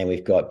 And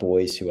we've got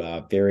boys who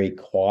are very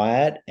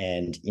quiet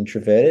and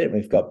introverted.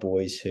 We've got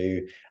boys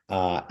who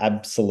are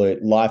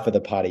absolute life of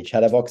the party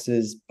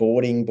chatterboxes,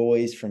 boarding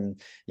boys from,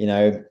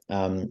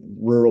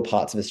 rural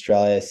parts of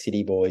Australia,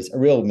 city boys, a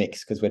real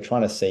mix, because we're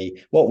trying to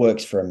see what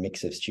works for a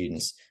mix of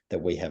students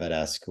that we have at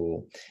our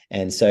school.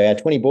 And so our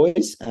 20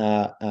 boys,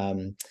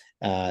 the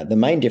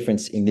main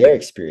difference in their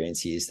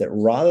experience is that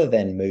rather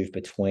than move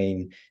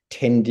between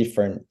 10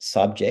 different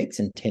subjects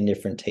and 10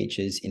 different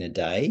teachers in a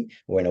day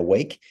or in a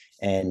week,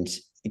 and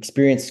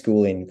experience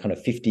school in kind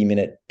of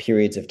 50-minute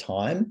periods of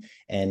time,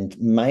 and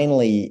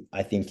mainly,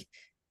 I think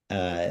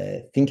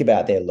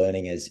about their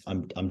learning as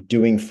I'm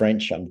doing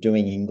French, I'm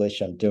doing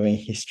English, I'm doing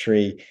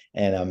history,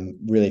 and I'm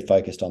really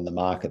focused on the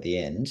mark at the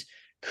end.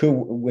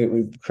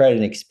 We've created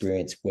an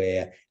experience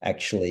where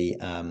actually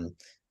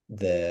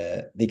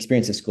the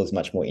experience of school is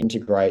much more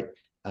integrate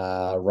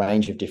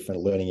range of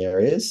different learning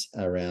areas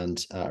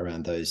around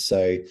those.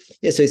 So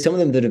so some of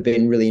them that have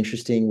been really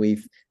interesting.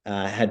 We've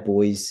had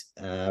boys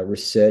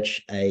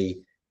research a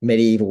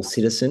medieval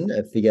citizen,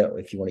 a figure,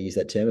 if you want to use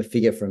that term, a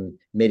figure from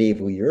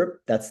medieval Europe.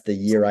 That's the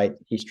year 8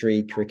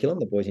 history curriculum.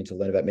 The boys need to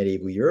learn about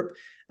medieval Europe.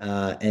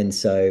 And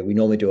so we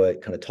normally do a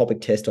kind of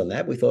topic test on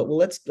that. We thought, well,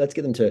 let's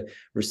get them to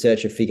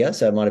research a figure.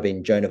 So it might have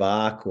been Joan of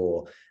Arc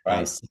or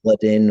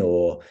Saladin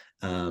or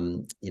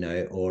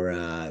Gutenberg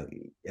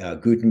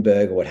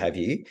or what have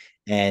you,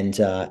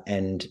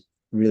 and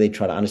really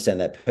try to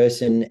understand that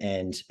person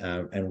and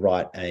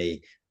write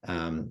a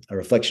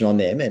reflection on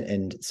them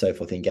and so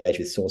forth, engage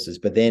with sources.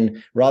 But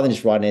then rather than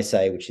just write an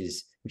essay, which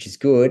is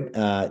good,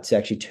 to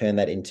actually turn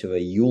that into a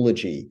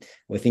eulogy,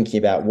 we're thinking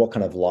about what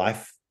kind of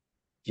life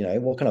are you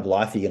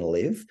going to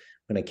live?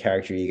 What kind of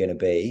character are you going to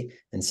be?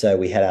 And so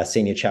we had our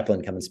senior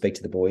chaplain come and speak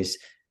to the boys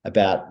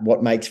about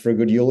what makes for a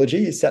good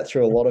eulogy. He sat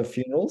through a lot of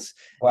funerals.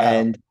 Wow.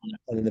 And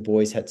then the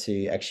boys had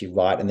to actually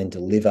write and then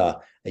deliver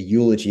a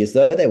eulogy as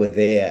though they were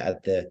there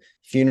at the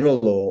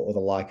funeral or the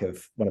like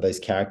of one of those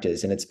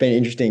characters. And it's been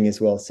interesting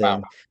as well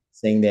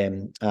seeing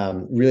them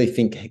really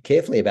think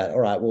carefully about,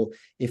 all right, well,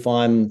 if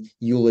I'm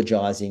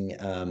eulogizing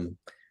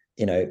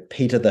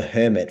Peter the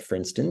Hermit, for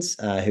instance,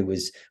 who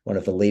was one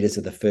of the leaders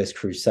of the First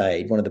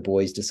Crusade, one of the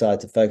boys decided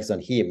to focus on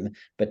him,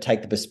 but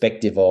take the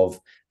perspective of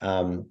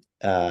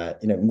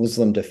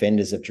Muslim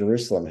defenders of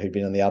Jerusalem who'd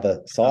been on the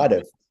other side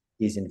of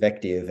his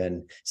invective.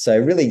 And so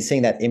really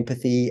seeing that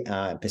empathy,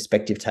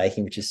 perspective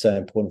taking, which is so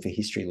important for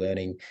history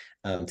learning,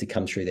 to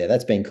come through there.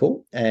 That's been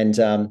cool. And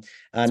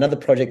another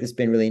project that's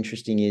been really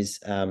interesting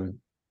is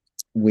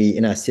we,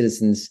 in our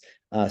citizens,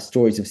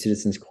 Stories of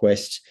Citizens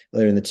Quest,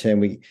 earlier in the term,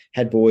 we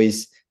had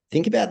boys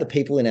think about the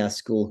people in our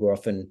school who are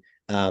often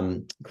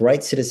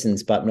great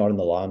citizens, but not in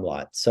the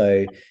limelight.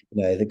 So,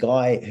 the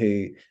guy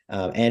who,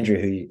 Andrew,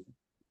 who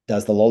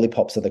does the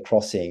lollipops of the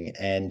crossing,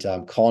 and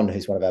Con,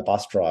 who's one of our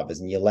bus drivers,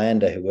 and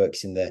Yolanda, who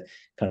works in the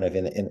kind of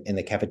in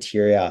the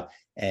cafeteria,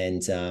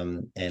 and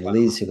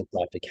Liz, who looks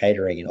after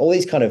catering, and all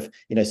these kind of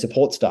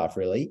support staff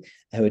really,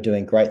 who are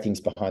doing great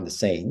things behind the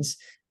scenes,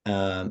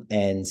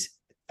 and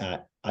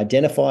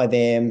identify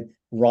them,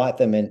 write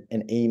them an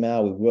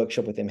email. We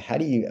workshop with them. How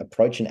do you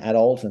approach an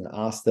adult and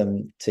ask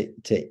them to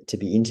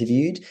be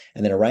interviewed,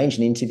 and then arrange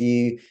an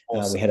interview?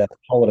 Awesome. We had a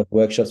whole lot of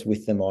workshops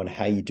with them on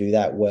how you do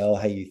that well,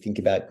 how you think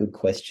about good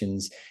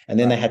questions, and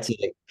then they had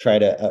to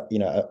create a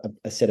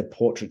set of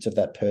portraits of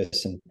that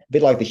person, a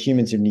bit like the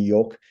Humans of New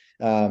York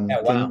thing.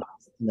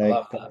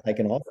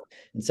 Taken off.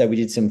 And so we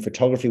did some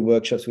photography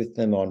workshops with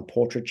them on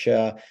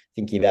portraiture,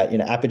 thinking about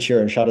aperture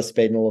and shutter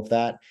speed and all of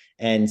that.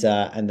 And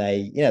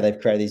they they've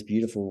created these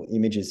beautiful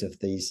images of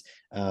these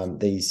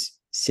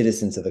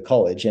citizens of the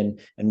college and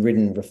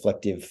written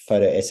reflective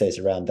photo essays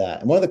around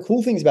that. And one of the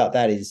cool things about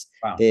that is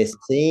they're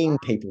seeing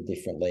people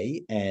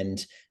differently,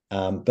 and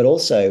but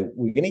also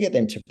we're going to get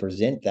them to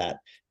present that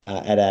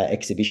at our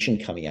exhibition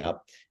coming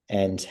up,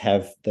 and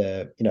have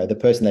the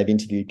person they've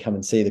interviewed come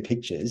and see the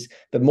pictures.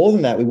 But more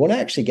than that, we want to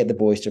actually get the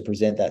boys to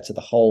present that to the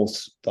whole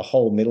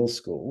middle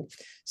school,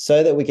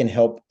 so that we can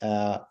help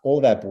all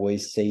of our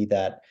boys see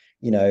that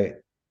there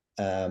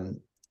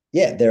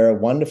are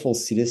wonderful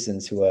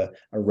citizens who are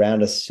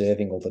around us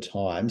serving all the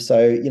time. So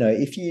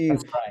if you are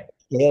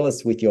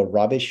careless with your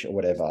rubbish or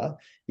whatever,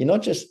 it's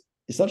not just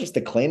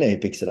the cleaner who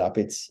picks it up.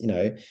 It's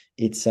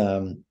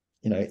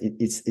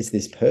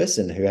this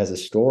person who has a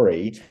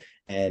story.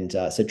 And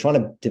so trying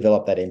to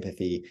develop that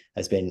empathy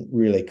has been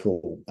really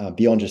cool,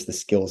 beyond just the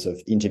skills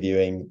of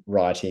interviewing,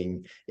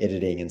 writing,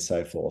 editing, and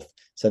so forth.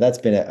 So that's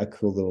been a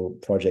cool little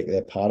project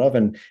they're part of.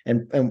 And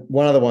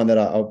one other one that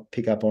I'll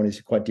pick up on is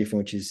quite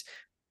different, which is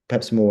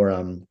perhaps more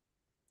kind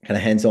of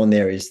hands-on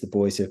there, is the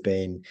boys have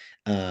been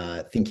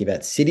thinking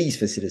about cities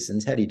for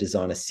citizens. How do you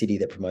design a city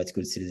that promotes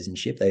good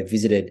citizenship? They've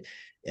visited,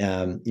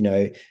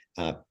 the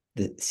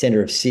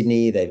centre of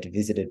Sydney. They've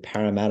visited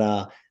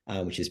Parramatta.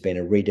 which has been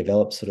a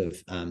redeveloped sort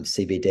of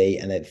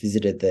CBD, and they've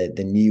visited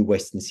the new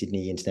Western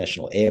Sydney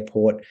International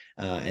Airport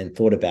and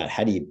thought about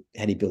how do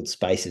you build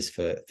spaces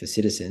for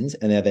citizens,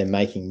 and now they're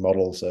making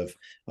models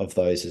of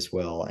those as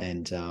well,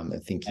 and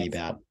thinking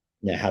about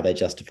how they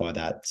justify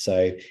that.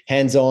 So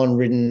hands-on,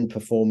 written,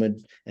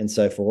 performed, and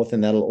so forth,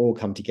 and that'll all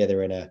come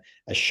together in a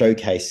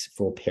showcase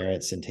for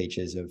parents and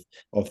teachers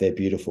of their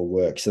beautiful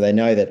work. So they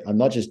know that I'm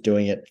not just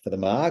doing it for the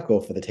mark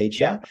or for the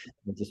teacher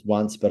just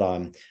once, but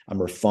I'm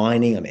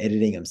refining, I'm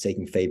editing, I'm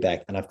seeking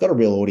feedback, and I've got a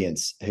real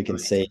audience who can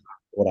see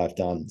what I've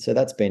done. So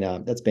that's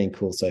been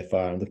cool so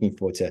far. I'm looking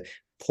forward to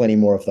plenty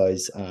more of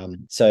those.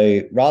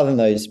 So rather than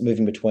those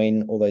moving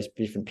between all those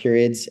different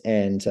periods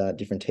and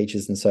different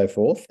teachers and so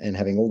forth, and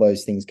having all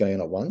those things going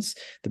on at once,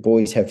 the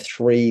boys have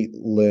 3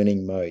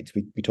 learning modes.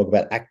 We talk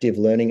about active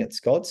learning at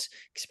Scots,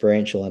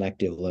 experiential and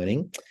active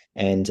learning.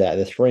 And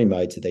the 3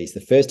 modes of these.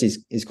 The first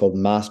is called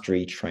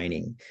mastery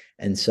training.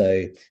 And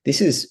so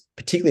this is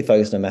particularly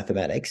focused on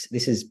mathematics.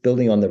 This is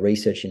building on the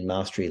research in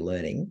mastery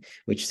learning,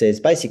 which says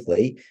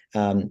basically,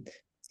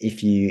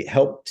 if you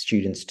help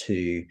students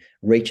to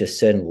reach a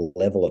certain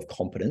level of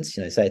competence,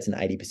 say it's an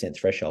 80%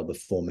 threshold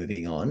before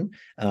moving on,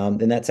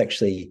 then that's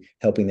actually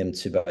helping them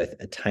to both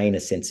attain a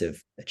sense of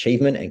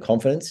achievement and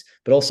confidence,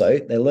 but also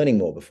they're learning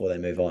more before they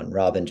move on,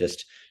 rather than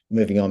just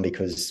moving on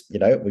because,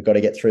 we've got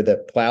to get through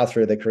plow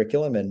through the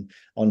curriculum and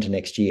on to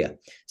next year.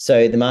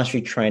 So the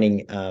mastery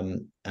training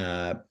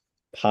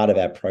part of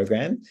our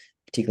program,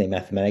 particularly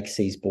mathematics,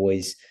 sees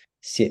boys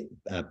sit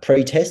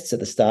pre-tests at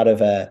the start of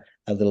a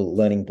little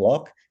learning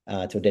block,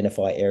 to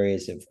identify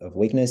areas of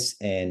weakness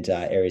and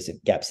areas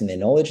of gaps in their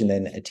knowledge, and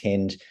then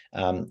attend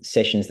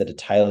sessions that are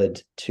tailored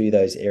to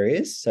those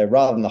areas. So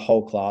rather than the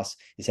whole class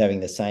is having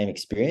the same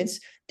experience,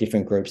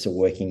 different groups are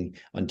working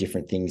on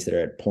different things that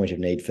are at point of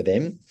need for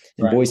them.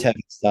 And boys have at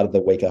the start of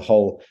the week a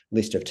whole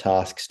list of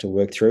tasks to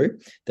work through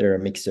that are a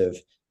mix of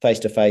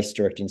face-to-face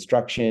direct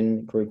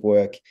instruction, group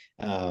work,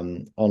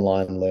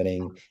 online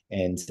learning,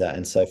 and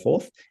so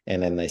forth.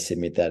 And then they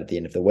submit that at the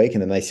end of the week.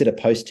 And then they sit a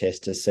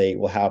post-test to see,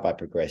 well, how have I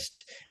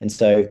progressed? And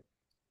so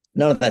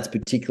none of that's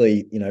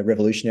particularly,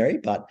 revolutionary,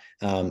 but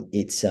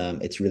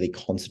it's really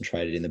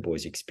concentrated in the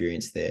boys'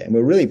 experience there. And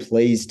we're really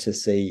pleased to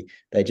see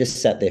they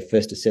just sat their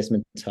first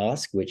assessment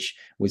task, which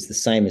was the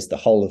same as the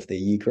whole of the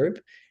year group.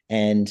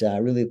 And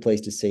really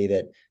pleased to see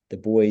that the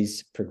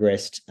boys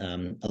progressed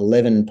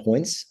 11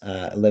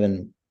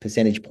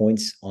 percentage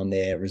points on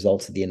their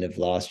results at the end of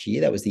last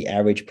year. That was the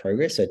average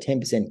progress. So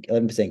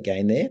 11%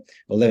 gain there,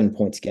 11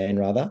 points gain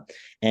rather.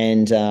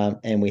 And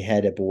we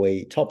had a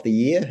boy top the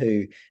year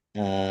who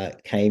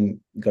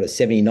got a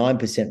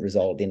 79%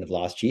 result at the end of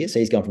last year. So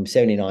he's gone from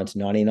 79 to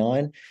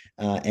 99.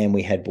 And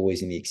we had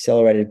boys in the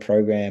accelerated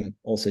program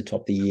also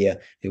top the year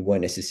who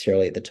weren't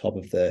necessarily at the top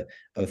of the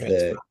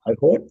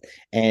cohort.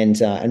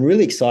 And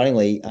really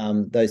excitingly,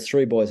 those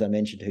 3 boys I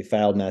mentioned who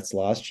failed maths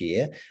last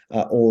year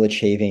are all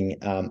achieving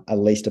at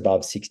least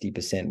above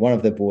 60%. One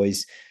of the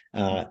boys,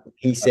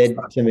 he said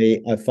to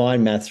me, I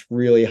find maths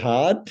really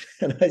hard.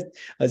 And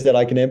I said,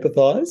 I can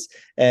empathize.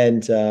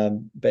 And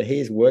but he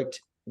has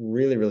worked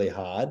really, really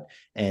hard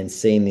and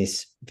seen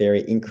this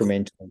very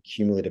incremental and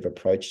cumulative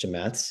approach to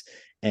maths.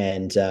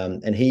 And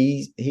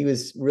he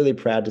was really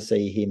proud to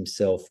see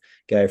himself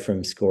go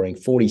from scoring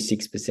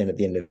 46% at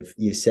the end of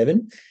year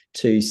 7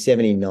 to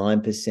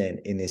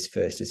 79% in this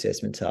first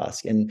assessment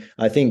task. And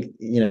I think,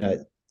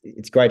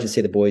 it's great to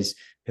see the boys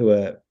who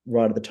are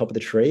right at the top of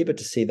the tree, but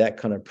to see that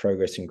kind of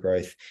progress and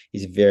growth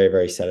is very,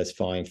 very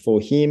satisfying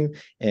for him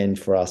and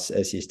for us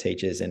as his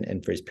teachers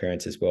and for his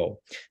parents as well.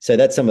 So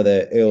that's some of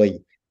the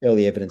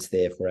early evidence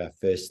there for our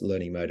first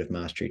learning mode of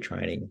mastery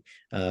training.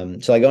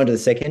 Shall I go on to the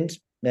second,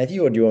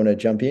 Matthew, or do you want to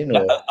jump in?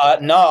 Or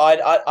no,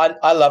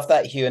 I love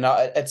that, Hugh. And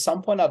at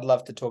some point, I'd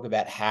love to talk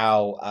about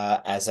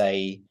how, as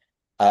a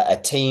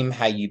team,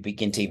 how you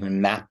begin to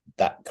even map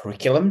that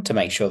curriculum to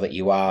make sure that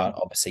you are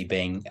obviously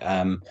being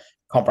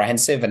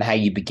comprehensive, and how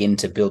you begin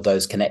to build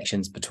those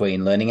connections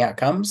between learning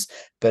outcomes.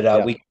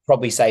 But we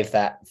probably save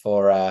that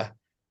for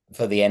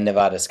the end of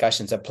our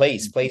discussion. So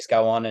please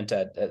go on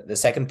into the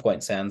second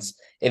point. Sounds,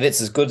 if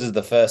it's as good as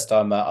the first,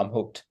 I'm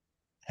hooked.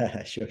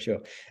 Sure.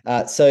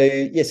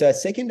 So our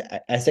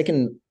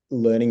second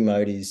learning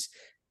mode is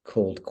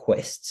called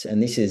quests,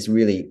 and this is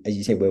really, as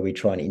you said, where we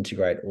try and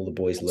integrate all the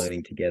boys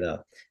learning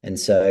together. And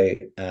so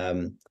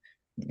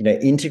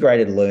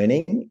integrated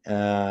learning,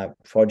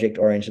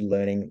 project-oriented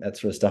learning, that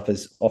sort of stuff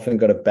has often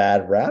got a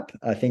bad rap.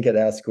 I think at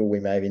our school we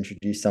may have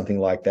introduced something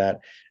like that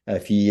a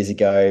few years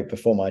ago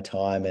before my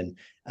time, and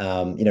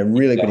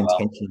really good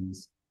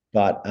intentions.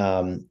 But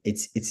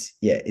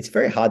it's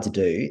very hard to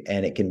do,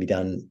 and it can be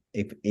done.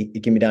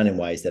 It can be done in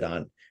ways that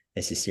aren't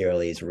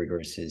necessarily as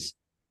rigorous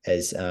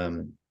as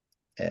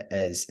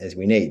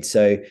we need.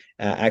 So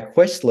our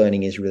quest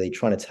learning is really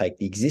trying to take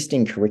the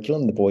existing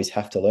curriculum the boys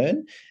have to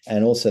learn,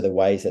 and also the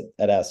ways that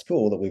at our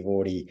school that we've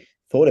already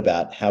thought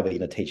about how we're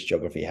going to teach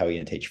geography, how we're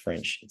going to teach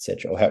French,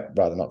 etc., or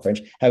rather not French,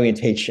 how we're going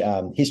to teach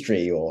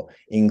history or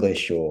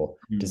English or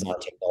design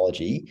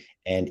technology,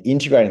 and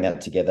integrating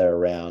that together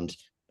around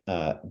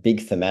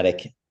big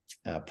thematic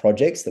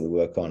projects that we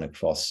work on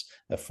across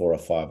a 4 or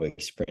 5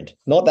 week sprint.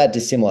 Not that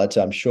dissimilar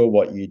to, I'm sure,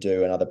 what you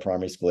do and other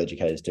primary school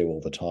educators do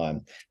all the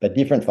time, but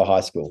different for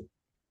high school.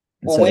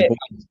 And Well, so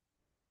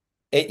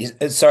the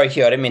boys, sorry,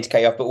 Hugh, I didn't mean to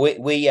cut you off, but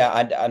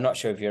I'm not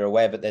sure if you're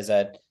aware, but there's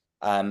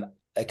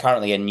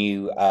currently a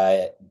new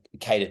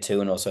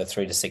K-2 and also a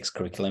 3-6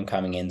 curriculum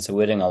coming in. So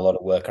we're doing a lot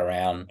of work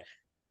around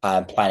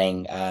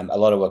planning, a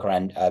lot of work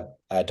around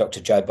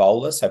Dr. Jo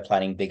Bowler, so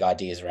planning big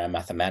ideas around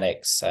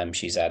mathematics.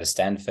 She's out of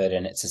Stanford,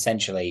 and it's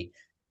essentially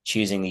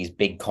choosing these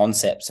big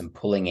concepts and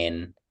pulling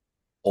in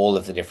all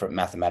of the different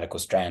mathematical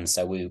strands.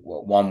 So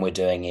one we're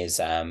doing is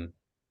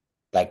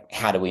like,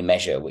 how do we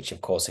measure, which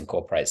of course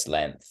incorporates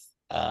length.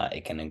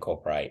 It can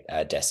incorporate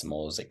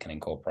decimals. It can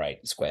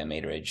incorporate square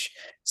meterage.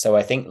 So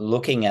I think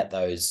looking at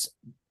those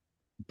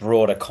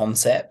broader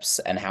concepts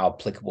and how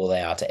applicable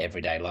they are to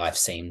everyday life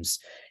seems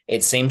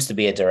to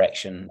be a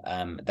direction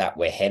that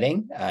we're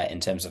heading in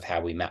terms of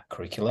how we map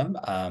curriculum.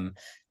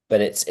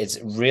 But it's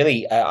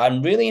really,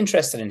 I'm really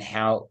interested in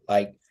how,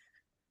 like,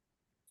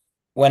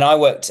 when I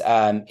worked in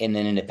an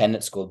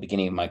independent school at the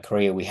beginning of my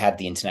career, we had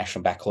the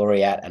International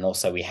Baccalaureate, and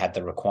also we had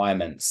the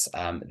requirements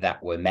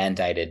that were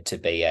mandated to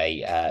be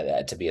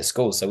a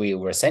school. So we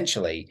were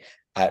essentially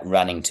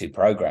running 2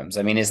 programs.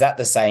 I mean, is that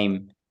the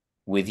same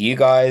with you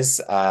guys?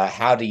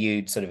 How do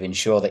you sort of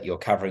ensure that you're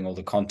covering all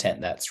the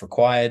content that's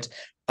required?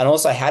 And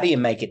also, how do you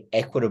make it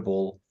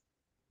equitable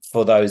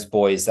for those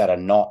boys that are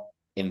not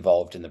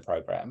involved in the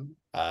program?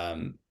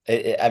 I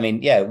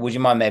mean, yeah, would you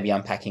mind maybe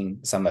unpacking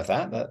some of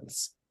that?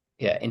 That's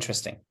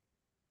interesting.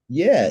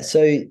 Yeah.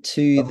 So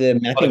to the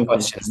mapping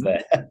questions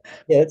question, there.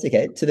 yeah, that's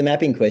okay. To the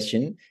mapping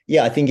question,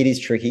 yeah, I think it is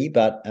tricky,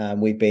 but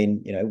we've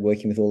been,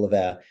 working with all of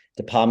our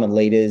department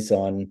leaders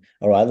on,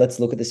 all right, let's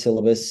look at the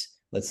syllabus.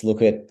 Let's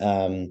look at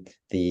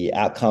the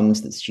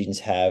outcomes that students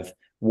have.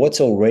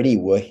 What's already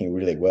working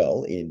really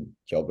well in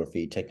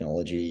geography,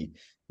 technology,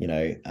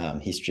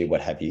 history,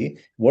 what have you.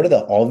 What are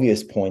the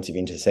obvious points of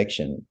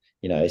intersection?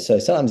 So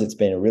sometimes it's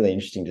been a really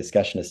interesting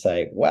discussion to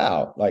say,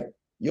 wow, like,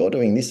 you're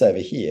doing this over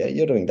here,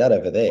 you're doing that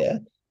over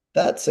there.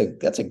 That's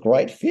a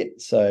great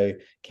fit. So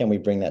can we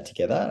bring that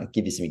together? I'll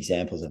give you some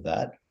examples of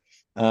that.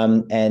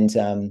 And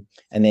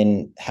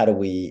then how do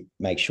we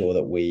make sure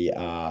that we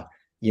are,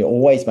 you're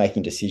always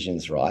making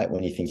decisions, right?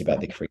 When you think about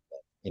the curriculum,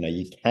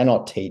 you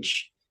cannot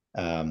teach,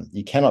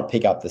 you cannot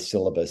pick up the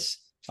syllabus,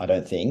 I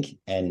don't think,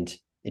 and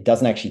it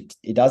doesn't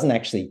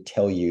actually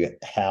tell you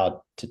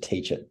how to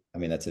teach it. I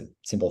mean, that's a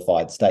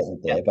simplified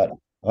statement there, but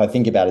if I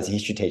think about it as a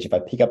history teacher, if I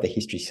pick up the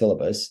history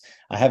syllabus,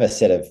 I have a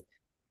set of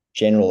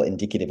general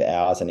indicative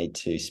hours I need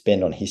to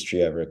spend on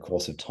history over a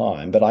course of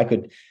time. But I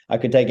could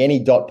take any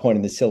dot point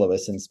in the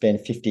syllabus and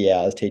spend 50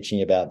 hours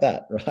teaching about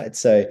that, right?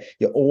 So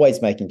you're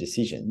always making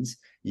decisions.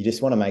 You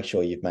just want to make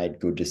sure you've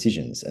made good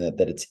decisions and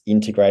that it's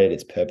integrated,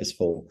 it's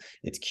purposeful,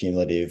 it's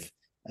cumulative,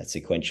 it's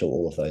sequential,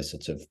 all of those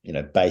sorts of,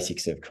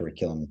 basics of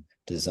curriculum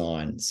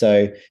design.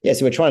 So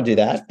so we're trying to do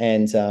that,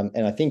 and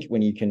I think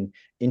when you can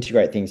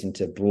integrate things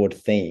into broad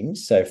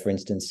themes. So, for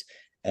instance,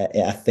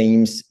 our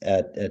themes: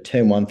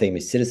 term 1 theme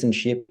is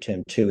citizenship,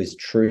 term 2 is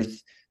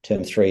truth,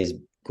 term 3 is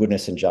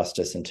goodness and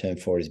justice, and term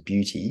 4 is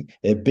beauty.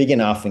 They're big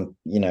enough and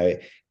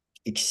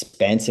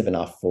expansive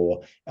enough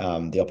for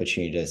the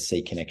opportunity to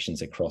see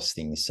connections across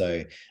things.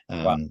 So.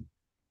 Wow.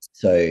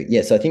 So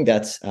I think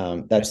that's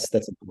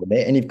important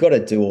there, and you've got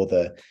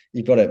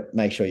to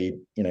make sure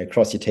you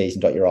cross your T's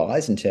and dot your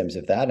I's in terms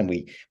of that, and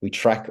we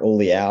track all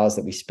the hours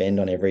that we spend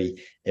on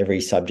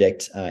every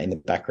subject in the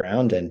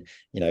background, and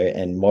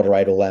and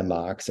moderate all our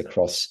marks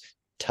across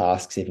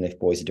tasks, even if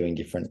boys are doing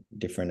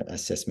different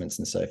assessments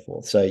and so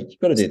forth. So you've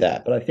got to do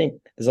that, but I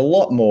think there's a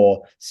lot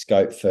more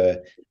scope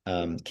for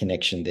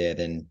connection there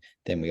than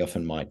we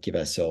often might give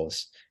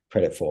ourselves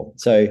credit for.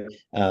 So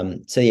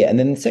and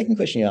then the second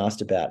question you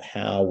asked about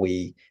how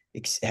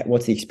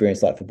what's the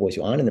experience like for boys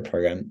who aren't in the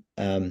program?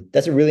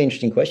 That's a really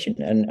interesting question,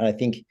 and I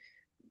think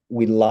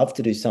we'd love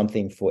to do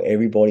something for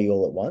everybody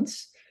all at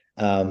once.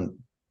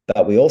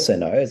 But we also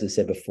know, as I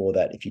said before,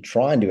 that if you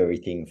try and do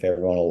everything for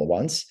everyone all at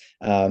once,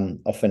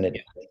 often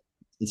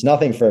it's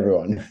nothing for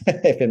everyone,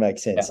 if it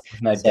makes sense.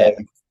 No doubt.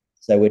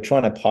 So we're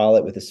trying to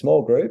pilot with a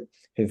small group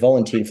who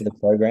volunteered for the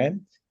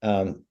program.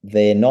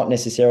 They're not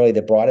necessarily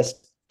the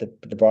brightest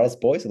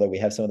boys, although we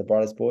have some of the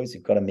brightest boys.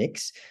 We've got a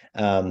mix.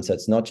 So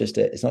it's not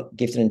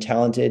gifted and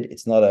talented.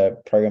 It's not a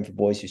program for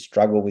boys who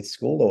struggle with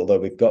school, although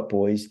we've got a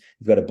boy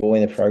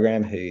in the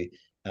program who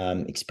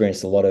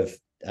experienced a lot of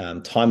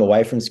time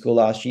away from school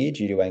last year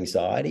due to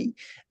anxiety.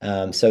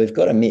 So we've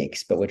got a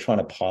mix, but we're trying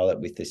to pilot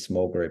with this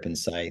small group and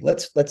say,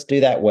 let's do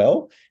that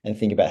well and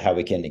think about how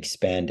we can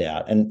expand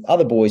out. And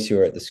other boys who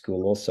are at the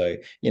school also,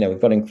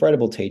 we've got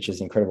incredible teachers,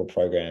 incredible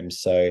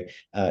programs. So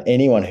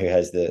anyone who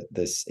has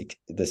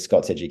the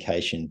Scots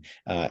education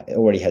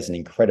already has an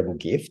incredible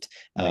gift.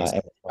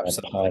 And we're trying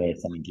to pioneer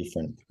something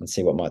different and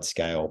see what might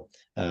scale.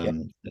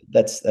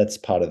 That's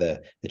part of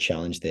the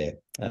challenge there.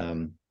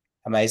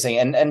 Amazing.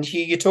 And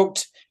Hugh, you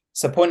talked.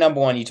 So point number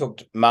 1, you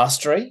talked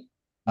mastery.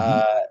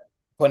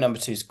 Point number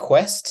 2 is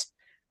quest.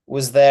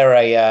 Was there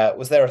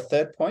a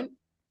third point?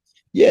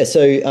 Yeah,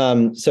 so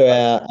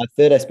our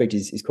third aspect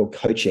is called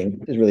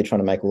coaching. Is really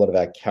trying to make a lot of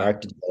our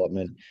character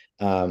development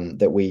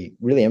that we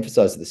really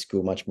emphasize at the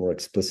school much more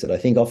explicit. I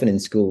think often in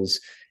schools,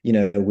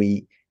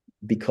 we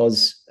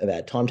because of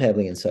our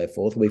timetabling and so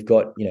forth, we've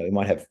got, we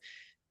might have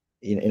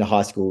in a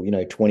high school,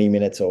 20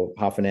 minutes or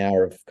half an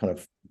hour of kind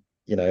of,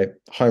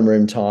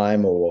 homeroom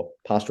time or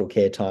pastoral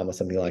care time or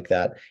something like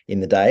that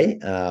in the day.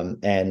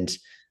 And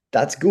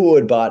that's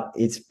good, but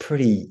it's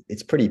pretty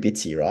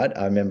bitsy, right?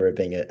 I remember it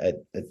being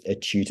a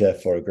tutor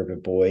for a group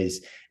of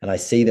boys, and I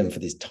see them for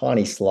this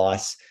tiny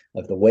slice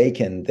of the week,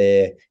 and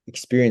their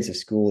experience of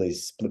school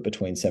is split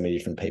between so many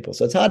different people.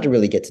 So it's hard to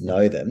really get to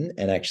know them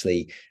and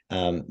actually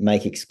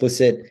make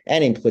explicit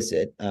and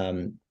implicit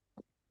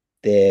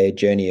their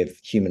journey of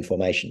human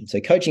formation. So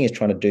coaching is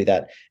trying to do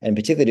that, and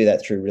particularly do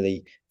that through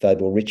really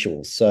valuable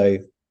rituals. So,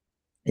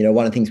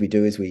 one of the things we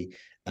do is we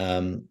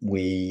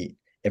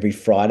every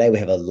Friday we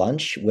have a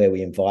lunch where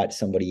we invite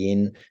somebody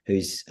in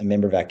who's a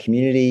member of our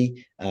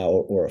community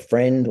or a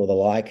friend or the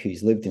like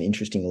who's lived an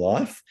interesting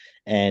life,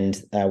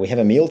 and we have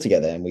a meal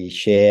together and we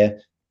share.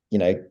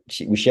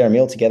 We share a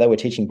meal together. We're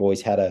teaching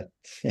boys how to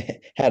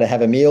how to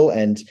have a meal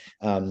and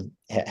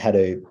how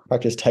to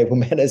practice table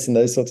manners and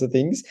those sorts of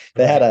things.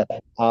 They had to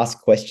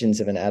ask questions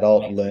of an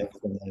adult, learn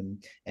from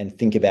them, and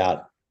think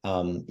about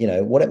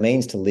what it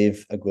means to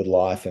live a good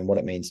life and what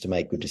it means to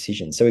make good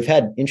decisions. So we've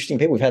had interesting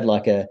people. We've had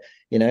like a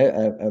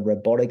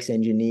robotics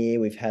engineer.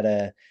 We've had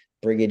a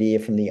brigadier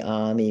from the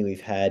army. We've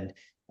had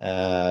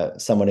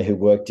someone who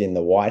worked in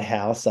the White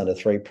House under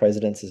 3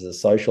 presidents as a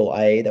social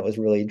aide. That was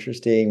really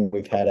interesting.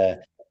 We've had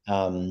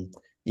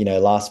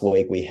last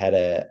week we had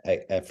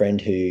a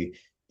friend who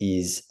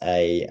is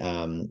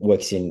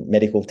works in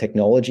medical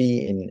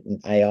technology in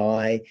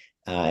AI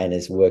and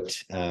has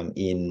worked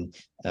in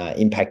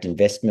impact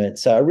investment.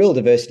 So a real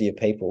diversity of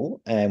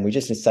people. And we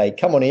just say,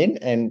 come on in,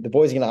 and the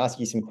boys are going to ask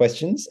you some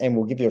questions, and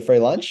we'll give you a free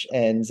lunch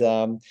and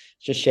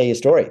just share your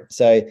story.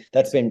 So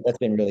that's been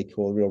really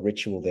cool, a real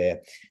ritual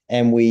there.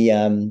 And we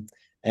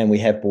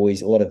have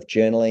boys a lot of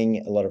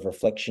journaling, a lot of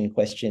reflection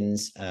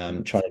questions,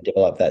 trying to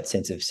develop that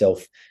sense of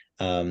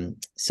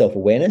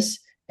self-awareness.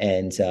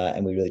 And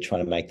we really try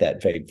to make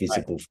that very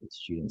visible for the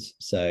students.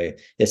 So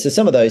yeah, so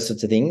some of those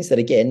sorts of things that,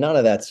 again, none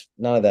of that's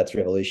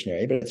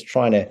revolutionary, but it's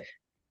trying to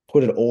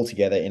put it all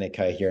together in a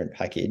coherent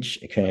package,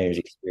 a coherent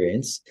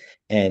experience,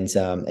 and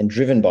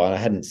driven by, and I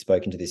hadn't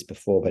spoken to this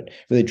before, but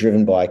really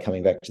driven by,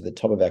 coming back to the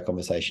top of our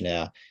conversation,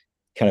 our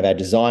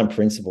design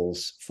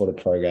principles for the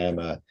program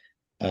are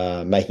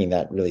making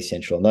that really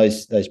central. And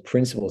those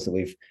principles that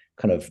we've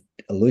kind of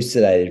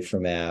elucidated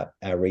from our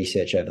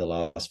research over the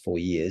last 4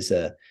 years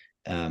are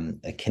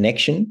a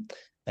connection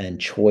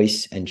and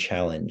choice and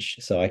challenge.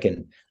 So I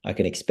can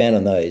expand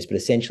on those, but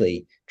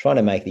essentially trying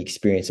to make the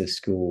experience of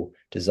school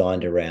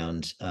designed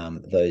around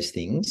those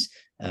things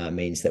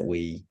means that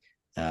we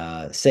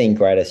seeing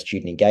greater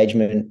student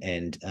engagement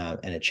and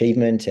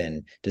achievement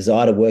and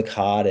desire to work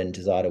hard and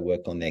desire to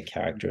work on their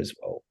character as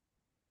well.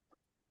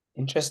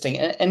 Interesting.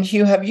 And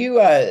Hugh, have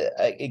you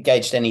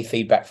gauged any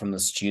feedback from the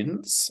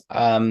students?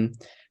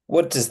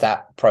 What does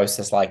that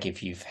process like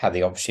if you've had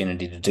the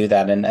opportunity to do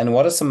that? And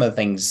what are some of the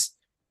things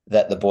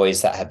that the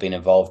boys that have been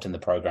involved in the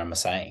program are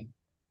saying?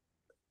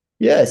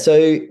 Yeah,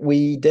 so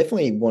we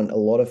definitely want a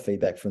lot of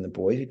feedback from the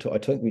boys.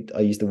 I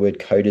used the word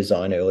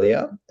co-design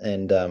earlier,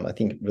 and I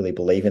think really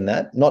believe in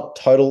that. Not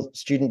total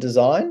student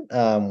design.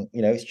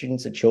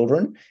 Students are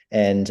children,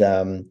 and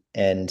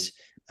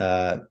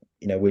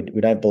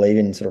we don't believe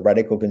in sort of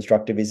radical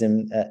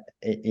constructivism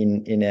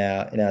in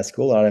our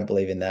school. I don't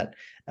believe in that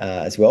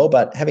as well.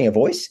 But having a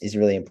voice is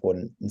really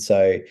important, and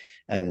so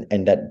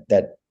and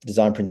that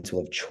design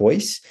principle of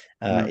choice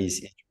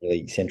is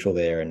really central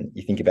there. And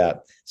you think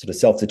about sort of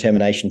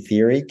self-determination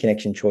theory,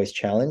 connection, choice,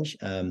 challenge,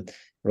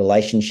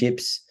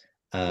 relationships,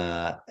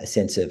 a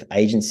sense of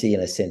agency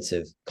and a sense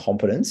of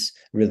competence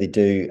really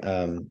do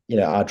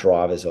are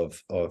drivers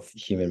of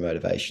human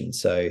motivation.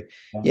 So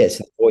so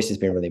the voice has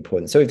been really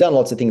important. So we've done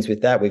lots of things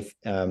with that. We've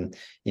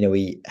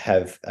we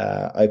have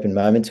open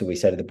moments where we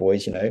say to the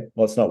boys,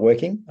 what's not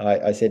working.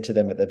 I said to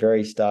them at the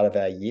very start of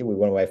our year, we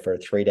went away for a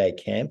 3-day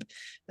camp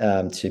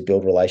to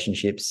build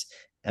relationships.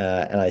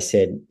 And I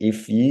said,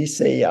 if you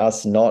see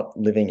us not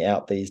living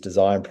out these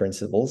design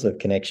principles of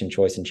connection,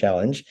 choice, and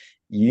challenge,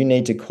 you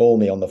need to call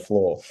me on the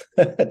floor.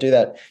 do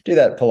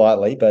that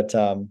politely, but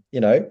call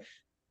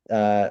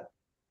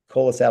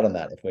us out on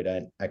that if we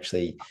don't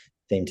actually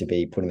seem to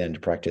be putting that into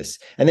practice.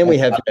 And then we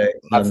have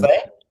have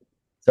they?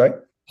 Sorry?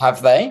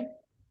 Have they?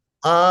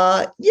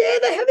 Yeah,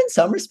 they have in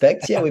some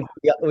respects. Yeah,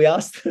 we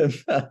asked them.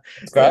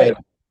 It's great.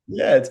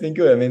 Yeah, it's been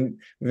good. I mean,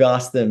 we've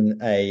asked them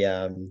we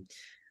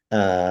had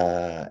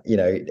a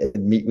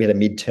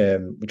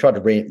midterm. We tried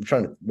to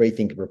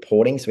rethink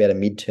reporting. So we had a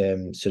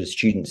midterm sort of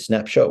student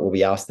snapshot where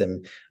we asked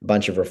them a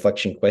bunch of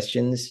reflection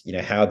questions.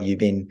 How have you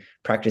been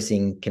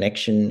practicing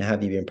connection? How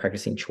have you been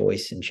practicing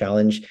choice and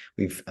challenge?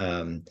 We've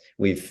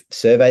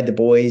surveyed the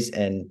boys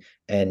and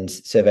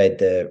surveyed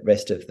the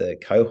rest of the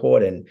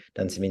cohort and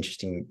done some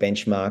interesting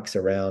benchmarks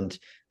around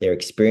their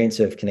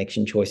experience of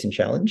connection, choice, and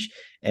challenge.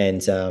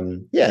 And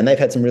yeah, and they've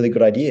had some really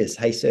good ideas.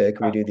 Hey, sir,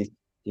 could we do this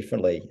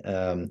differently?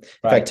 In fact,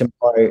 Right.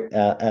 tomorrow,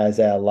 as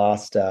our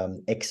last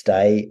X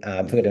day,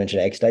 I forgot to mention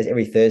X days.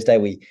 Every Thursday,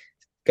 we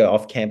go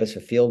off campus for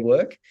field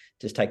work.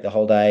 Just take the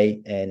whole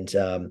day and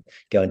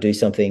go and do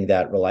something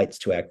that relates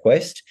to our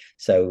quest.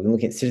 So we're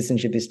looking at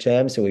citizenship this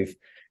term. So we've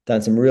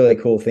done some really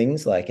cool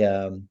things, like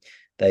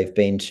they've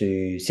been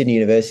to Sydney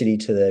University,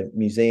 to the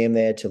museum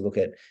there, to look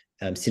at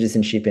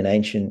citizenship in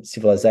ancient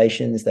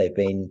civilizations. They've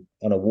been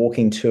on a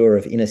walking tour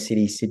of inner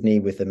city Sydney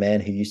with a man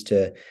who used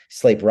to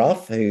sleep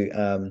rough, who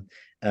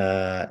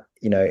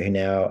who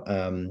now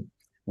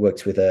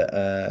works with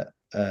a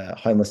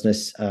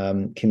homelessness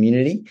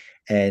community.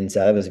 And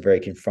that was a very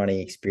confronting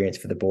experience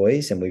for the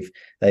boys. And they've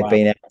Wow.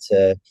 been out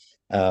to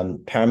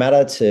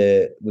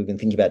Parramatta. We've been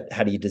thinking about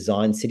how do you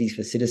design cities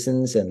for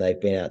citizens, and they've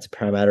been out to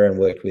Parramatta and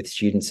worked with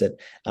students at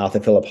Arthur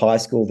Phillip High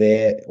School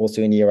there,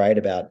 also in year 8,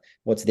 about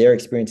what's their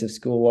experience of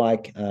school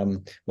like,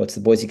 what's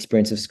the boys'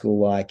 experience of school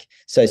like.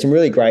 So some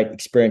really great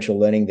experiential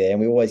learning there.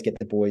 And we always get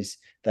the boys,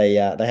 they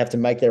have to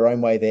make their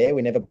own way there.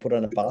 We never put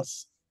on a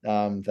bus.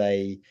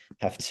 They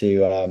have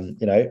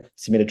to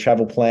submit a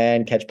travel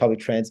plan, catch public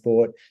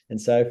transport,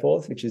 and so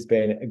forth, which has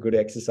been a good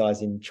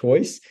exercise in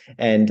choice.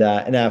 And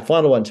our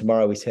final one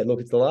tomorrow, we said, look,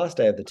 it's the last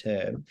day of the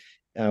term.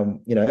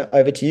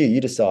 Over to you.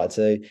 You decide.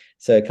 So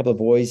a couple of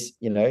boys,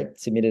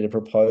 submitted a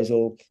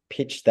proposal,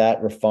 pitched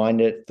that,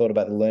 refined it, thought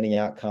about the learning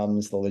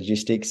outcomes, the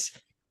logistics,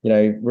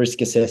 risk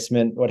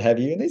assessment, what have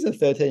you. And these are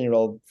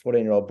 13-year-old,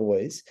 14-year-old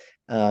boys.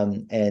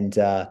 And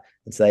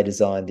so they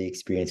designed the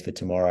experience for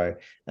tomorrow.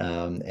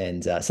 So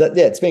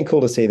yeah, it's been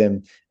cool to see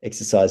them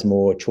exercise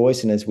more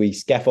choice. And as we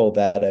scaffold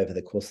that over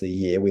the course of the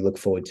year, we look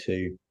forward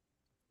to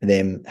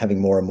them having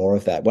more and more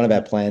of that. One of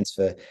our plans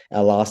for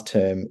our last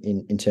term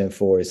in term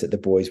 4 is that the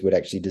boys would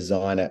actually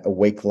design a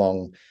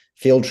week-long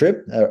field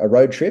trip, a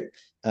road trip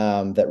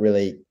that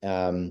really,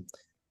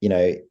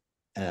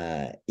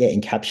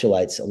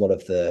 encapsulates a lot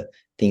of the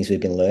things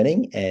we've been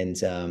learning. And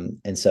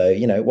so,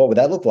 what would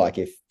that look like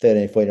if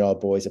 13 and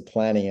 14-year-old boys are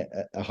planning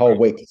a whole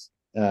week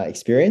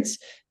experience,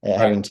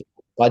 having to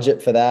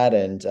budget for that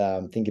and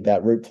think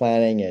about route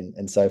planning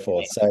and so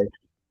forth. So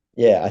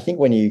yeah, I think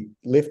when you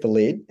lift the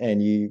lid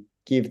and you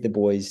give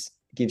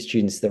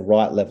students the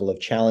right level of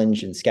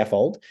challenge and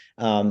scaffold,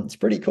 it's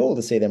pretty cool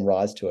to see them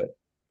rise to it.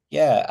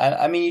 Yeah, and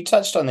I mean, you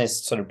touched on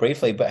this sort of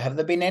briefly, but have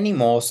there been any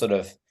more sort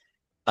of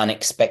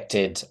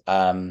unexpected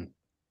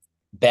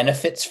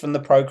benefits from the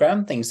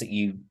program, things that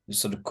you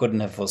sort of couldn't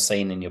have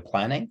foreseen in your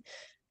planning?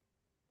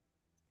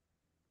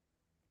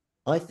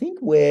 I think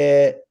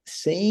we're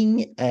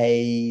seeing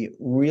a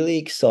really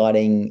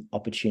exciting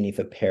opportunity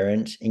for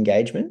parent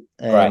engagement.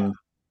 Right. And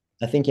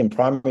I think in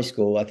primary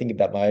school, I think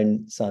about my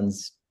own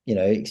son's,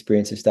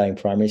 experience of starting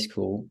primary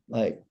school.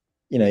 Like,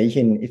 you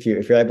can, if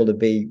you're able to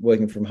be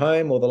working from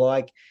home or the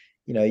like,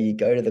 you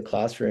go to the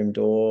classroom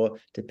door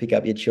to pick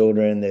up your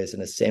children. There's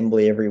an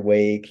assembly every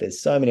week.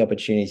 There's so many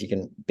opportunities. You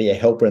can be a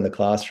helper in the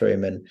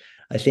classroom. And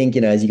I think,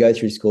 as you go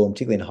through school, and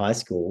particularly in high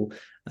school,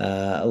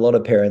 a lot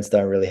of parents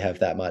don't really have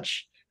that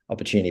much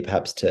opportunity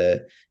perhaps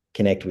to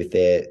connect with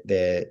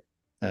their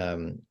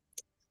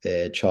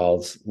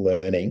child's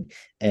learning.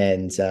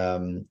 And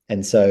so,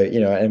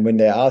 and when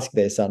they ask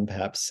their son,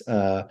 perhaps,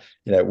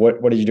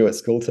 what did you do at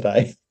school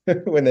today?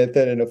 When they're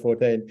 13 or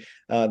 14,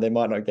 they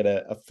might not get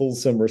a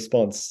fulsome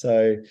response.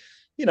 So,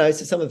 so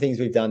some of the things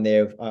we've done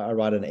there, I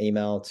write an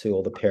email to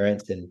all the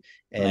parents and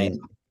Amazing.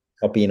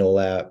 copy in all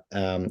our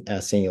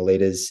senior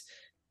leaders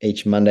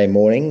each Monday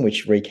morning,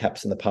 which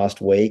recaps in the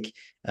past week.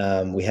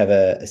 We have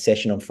a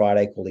session on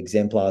Friday called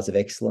Exemplars of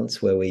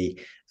Excellence, where we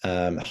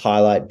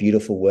highlight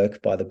beautiful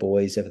work by the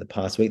boys over the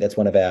past week. That's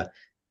one of our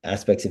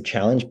aspects of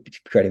challenge,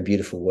 creating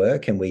beautiful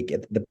work, and we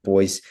get the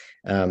boys,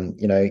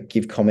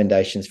 give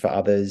commendations for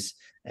others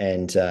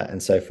and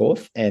so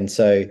forth. And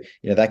so,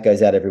 that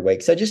goes out every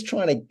week. So just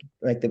trying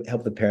to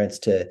help the parents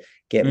to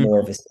get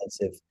more of a sense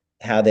of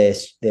how their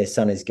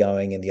son is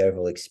going and the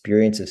overall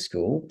experience of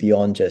school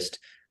beyond just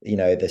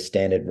the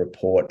standard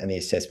report and the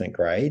assessment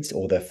grades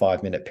or the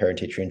 5-minute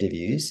parent-teacher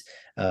interviews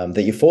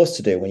that you're forced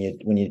to do when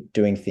you're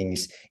doing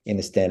things in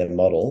the standard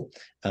model.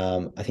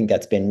 I think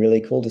that's been really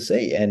cool to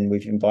see. And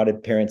we've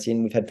invited parents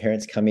in. We've had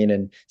parents come in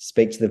and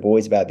speak to the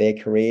boys about their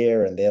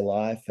career and their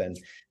life and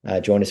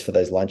join us for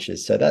those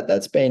lunches. So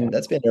that's been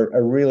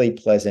a really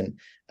pleasant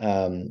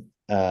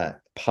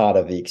part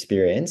of the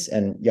experience.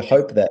 And you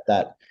hope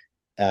that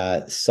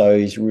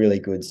sows really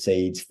good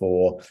seeds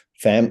for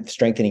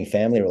strengthening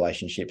family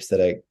relationships that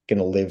are going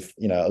to live,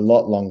 a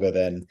lot longer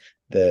than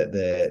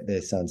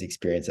their son's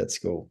experience at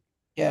school.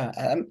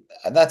 Yeah,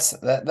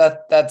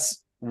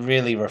 that's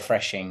really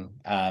refreshing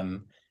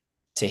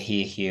to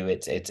hear, Hugh.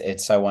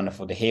 It's so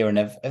wonderful to hear. And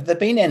have there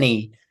been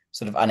any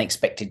sort of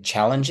unexpected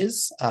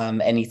challenges?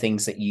 Any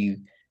things that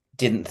you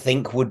didn't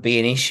think would be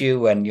an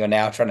issue and you're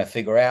now trying to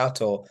figure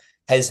out, or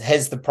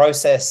has the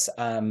process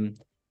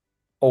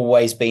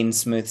always been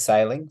smooth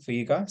sailing for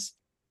you guys?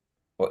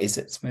 Or is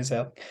it smooth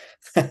sailing?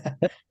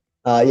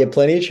 Yeah,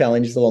 plenty of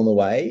challenges along the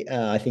way.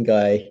 I think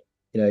I,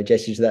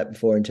 gestured to that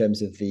before in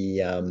terms of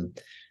the,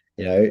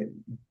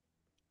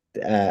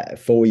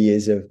 4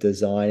 years of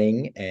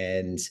designing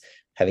and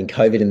having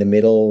COVID in the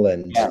middle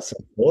and Yeah. so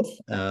forth.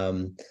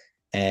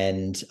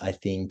 And I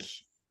think,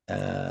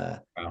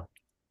 Wow.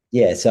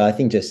 yeah, so I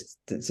think just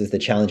this is the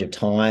challenge of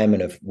time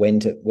and of when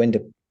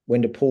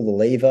to pull the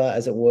lever,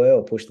 as it were,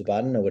 or push the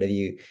button, or whatever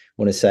you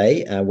want to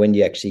say. When do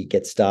you actually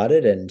get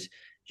started, and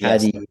how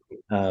Yes. do you,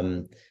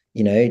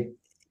 you know,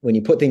 when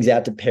you put things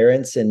out to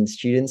parents and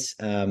students?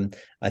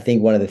 I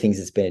think one of the things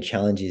that's been a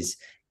challenge is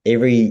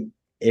every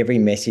every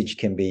message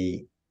can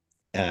be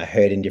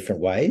heard in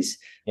different ways.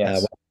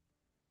 Yes.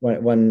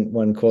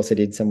 One course I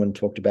did, someone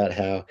talked about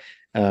how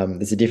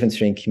there's a difference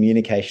between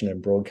communication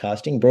and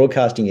broadcasting.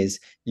 Broadcasting is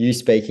you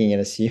speaking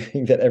and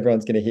assuming that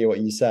everyone's going to hear what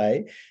you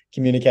say.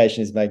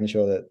 Communication is making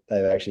sure that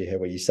they've actually heard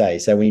what you say.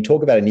 So when you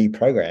talk about a new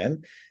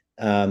program,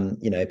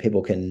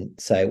 people can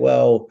say,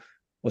 well,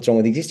 what's wrong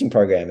with the existing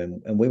program?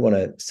 And we want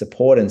to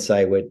support and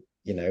say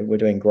we're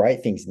doing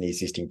great things in the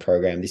existing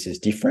program. This is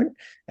different.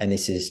 And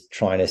this is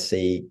trying to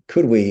see,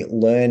 could we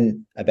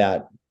learn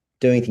about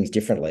doing things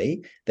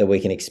differently that we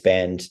can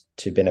expand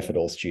to benefit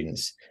all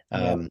students.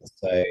 Yeah.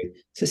 So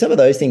some of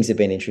those things have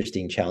been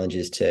interesting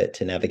challenges to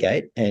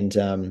navigate. And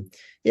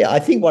I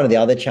think one of the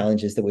other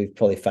challenges that we've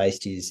probably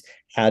faced is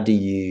how do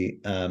you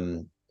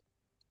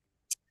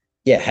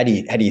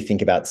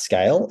think about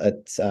scale?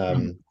 It's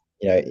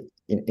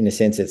in a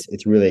sense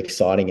it's really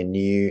exciting and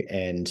new,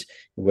 and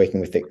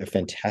working with a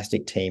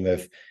fantastic team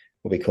of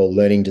what we call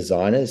learning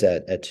designers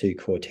at two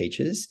core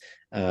teachers,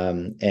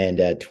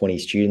 and 20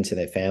 students and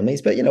their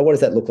families. But what does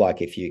that look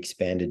like if you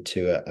expanded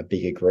to a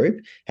bigger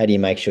group? How do you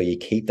make sure you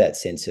keep that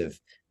sense of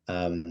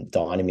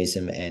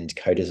dynamism and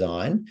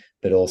co-design,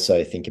 but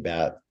also think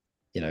about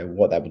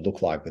what that would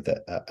look like with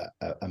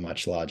a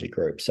much larger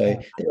group? So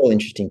they're all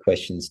interesting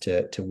questions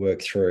to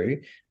work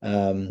through.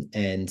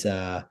 And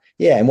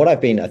what I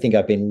think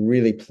I've been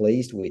really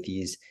pleased with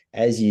is,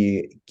 as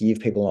you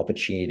give people an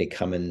opportunity to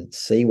come and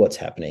see what's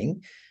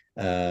happening.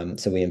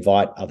 So we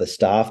invite other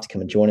staff to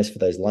come and join us for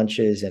those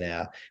lunches and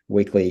our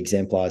weekly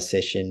exemplar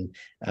session.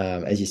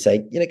 As you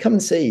say, come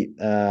and see.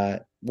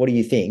 What do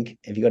you think?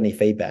 Have you got any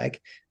feedback?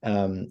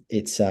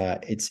 It's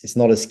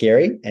not as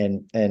scary.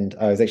 And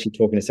I was actually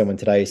talking to someone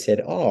today who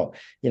said, "Oh,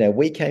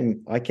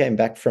 I came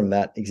back from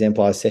that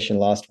exemplar session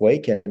last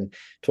week and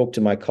talked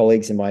to my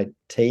colleagues and my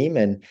team,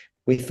 and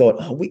we thought,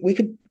 oh, we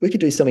could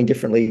do something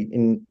differently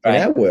in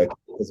our work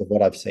because of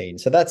what I've seen."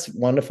 So that's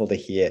wonderful to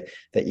hear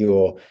that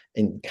you're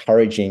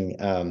encouraging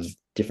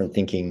different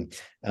thinking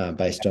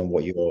based on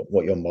what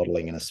you're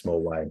modeling in a small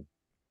way.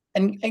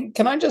 And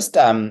can I just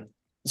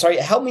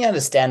help me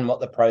understand what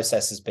the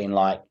process has been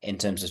like in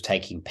terms of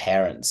taking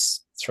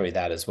parents through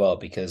that as well,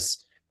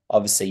 because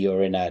obviously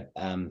you're in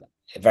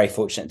very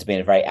fortunate to be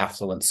in a very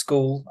affluent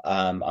school.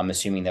 I'm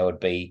assuming there would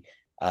be,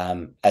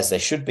 as there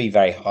should be,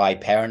 very high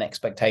parent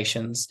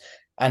expectations.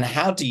 And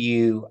how do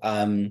you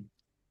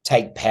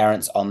take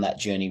parents on that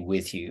journey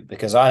with you?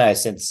 Because I know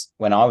since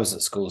when I was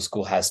at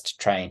school has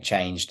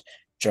changed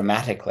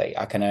dramatically.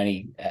 I can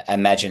only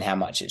imagine how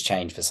much it's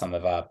changed for some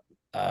of our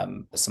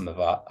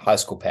high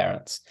school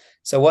parents.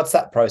 So what's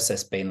that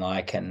process been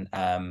like, and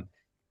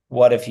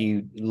what have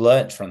you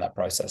learnt from that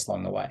process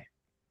along the way?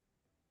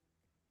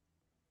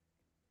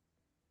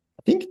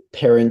 I think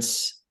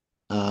parents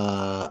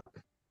are,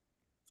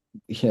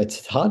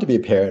 it's hard to be a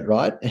parent,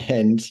 right?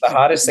 And the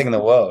hardest thing in the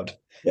world.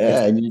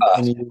 Yeah, and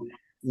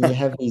you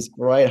have these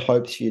great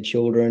hopes for your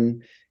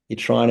children. You're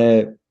trying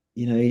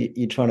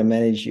to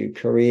manage your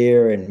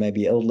career and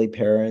maybe elderly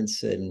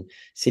parents, and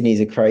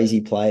Sydney's a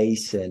crazy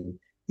place. And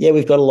yeah,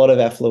 we've got a lot of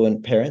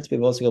affluent parents.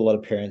 We've also got a lot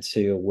of parents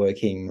who are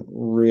working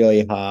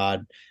really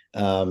hard.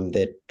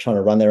 They're trying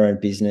to run their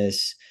own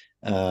business.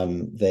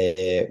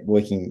 They're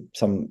working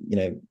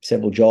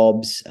several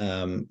jobs,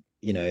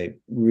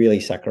 really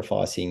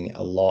sacrificing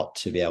a lot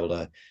to be able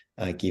to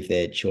give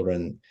their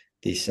children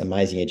this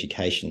amazing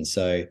education.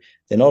 So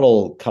they're not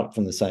all cut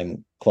from the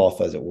same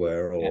cloth, as it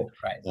were, or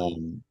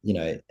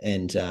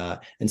and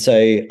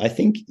so I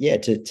think I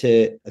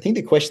think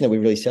the question that we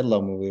really settled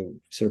on when we were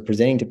sort of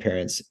presenting to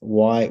parents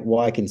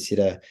why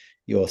consider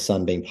your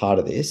son being part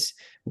of this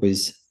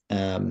was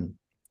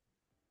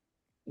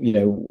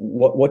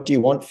what do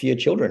you want for your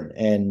children?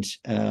 And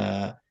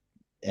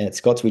at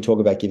Scots we talk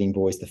about giving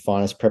boys the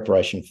finest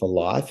preparation for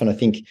life. And I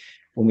think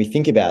when we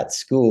think about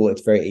school,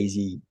 it's very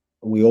easy.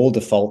 We all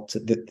default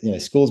to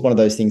school is one of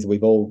those things that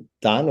we've all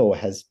done or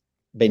has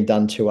been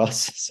done to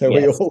us. So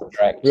yes,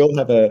 we all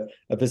have a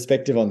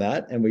perspective on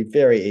that, and we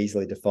very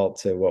easily default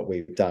to what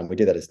we've done. We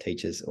do that as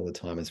teachers all the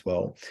time as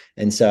well.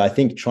 And so I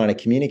think trying to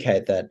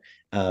communicate that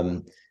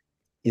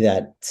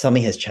that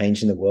something has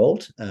changed in the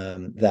world,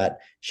 that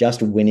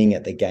just winning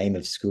at the game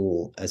of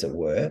school, as it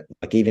were,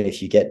 like even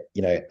if you get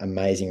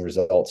amazing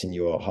results in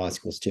your high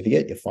school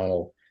certificate, your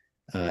final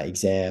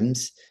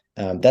exams,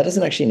 that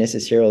doesn't actually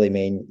necessarily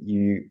mean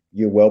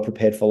you're well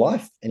prepared for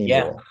life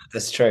anymore. Yeah,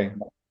 that's true.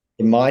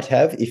 It might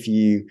have if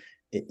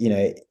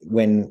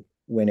when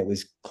it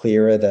was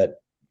clearer that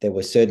there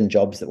were certain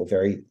jobs that were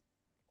very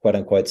quote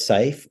unquote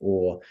safe,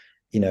 or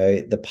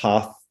the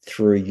path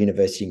through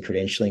university and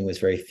credentialing was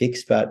very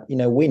fixed. But,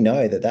 we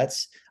know that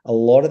that's a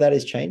lot of that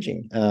is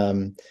changing.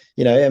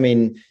 I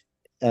mean,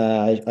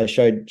 I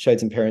showed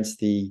some parents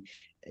the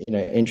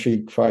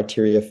entry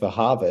criteria for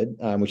Harvard,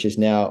 which is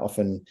now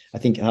often, I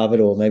think Harvard,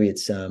 or maybe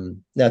it's no,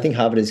 I think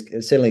Harvard is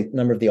certainly a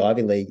number of the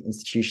Ivy League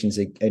institutions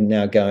are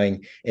now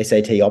going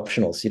SAT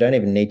optional. So you don't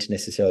even need to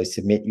necessarily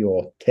submit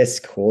your test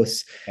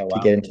scores to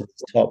get into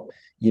the top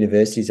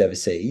universities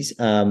overseas.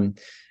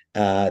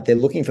 They're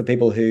looking for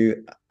people who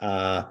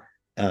are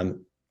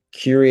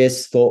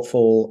curious,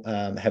 thoughtful,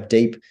 have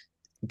deep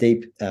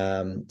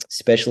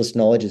specialist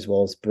knowledge as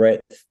well as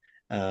breadth,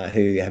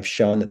 who have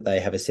shown that they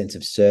have a sense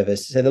of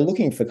service. So they're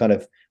looking for kind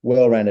of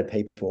well-rounded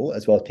people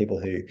as well as people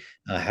who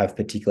have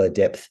particular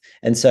depth.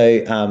 And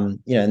so,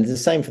 and the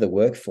same for the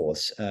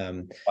workforce.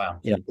 Wow. I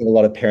think a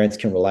lot of parents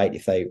can relate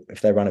if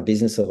they run a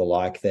business or the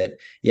like, that,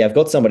 I've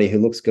got somebody who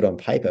looks good on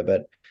paper,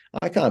 but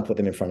I can't put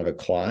them in front of a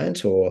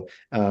client, or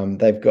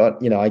they've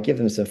got, I give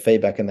them some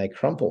feedback and they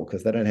crumple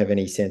because they don't have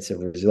any sense of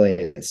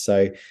resilience.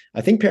 So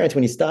I think parents,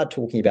 when you start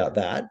talking about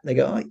that, they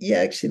go, oh, yeah,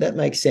 actually that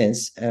makes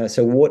sense.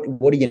 So what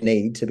do you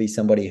need to be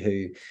somebody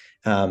who,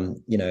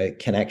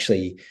 can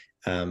actually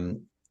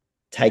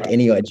take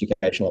any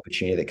educational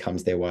opportunity that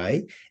comes their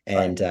way,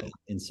 and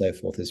so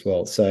forth as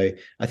well. So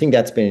I think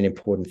that's been an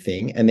important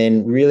thing. And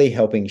then really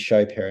helping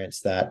show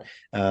parents that,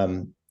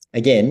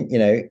 again,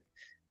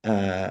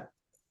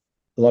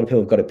 a lot of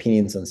people have got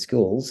opinions on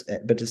schools,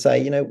 but to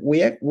say,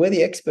 we're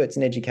the experts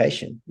in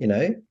education.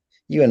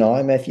 You and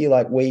I, Matthew,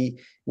 like we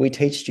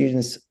teach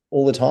students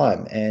all the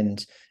time,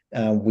 and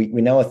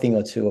we know a thing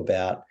or two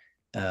about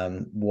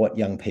what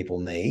young people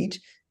need,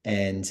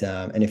 and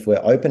if we're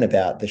open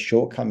about the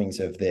shortcomings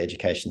of the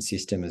education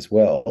system as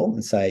well,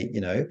 and say,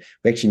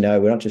 we actually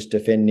know we're not just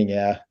defending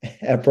our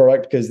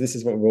product because this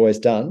is what we've always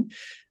done.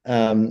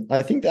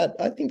 I think that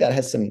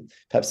has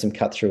perhaps some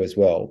cut through as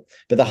well.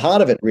 But the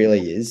heart of it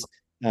really is,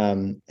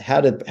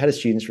 how do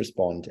students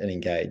respond and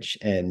engage?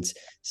 And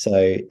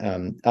so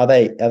are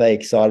they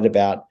excited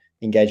about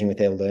engaging with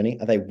their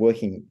learning? Are they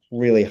working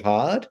really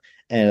hard,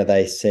 and are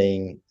they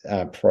seeing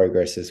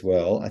progress as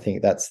well? I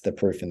think that's the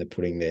proof in the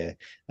pudding there.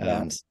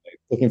 So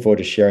looking forward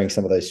to sharing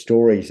some of those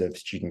stories of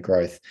student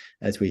growth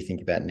as we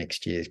think about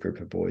next year's group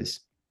of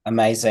boys.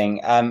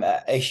 Amazing.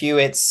 Hugh,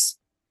 it's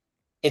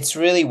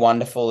really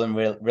wonderful and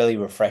really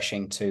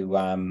refreshing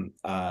to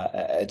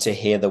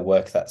hear the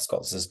work that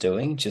Scots is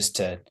doing, just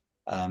to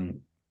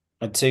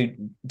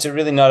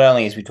really, not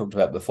only, as we talked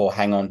about before,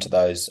 hang on to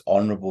those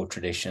honourable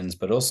traditions,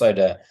 but also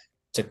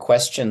to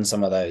question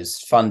some of those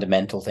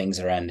fundamental things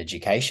around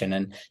education.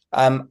 And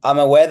I'm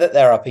aware that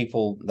there are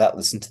people that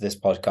listen to this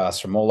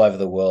podcast from all over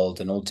the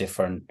world and all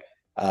different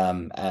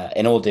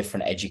in all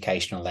different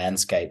educational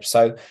landscapes.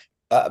 So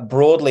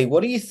broadly,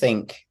 what do you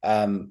think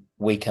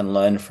we can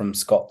learn from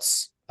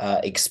Scott's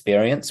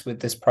experience with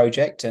this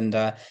project? And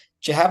do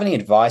you have any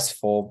advice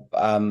for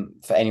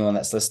anyone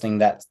that's listening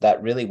that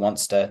really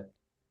wants to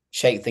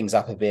shake things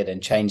up a bit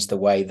and change the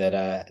way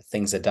that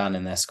things are done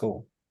in their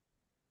school?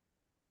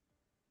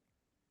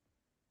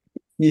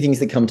 Few things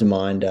that come to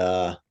mind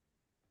are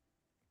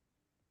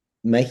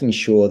making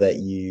sure that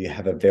you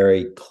have a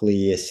very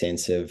clear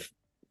sense of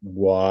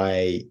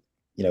why,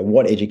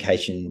 what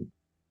education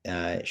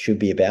should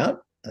be about.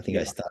 I think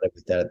I started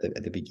with that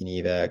at the beginning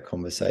of our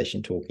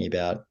conversation, talking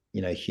about,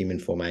 human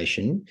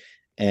formation,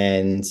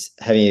 and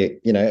having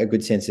a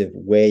good sense of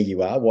where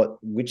you are,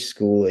 which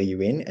school are you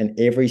in, and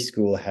every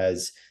school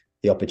has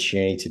the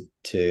opportunity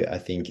to I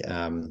think,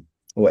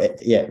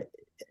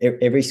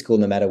 every school,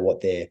 no matter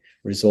what their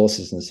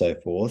resources and so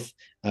forth,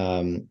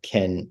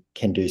 can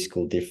do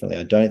school differently.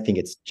 I don't think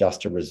it's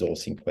just a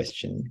resourcing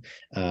question,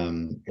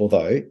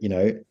 although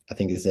I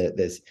think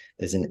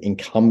there's an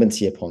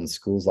incumbency upon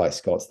schools like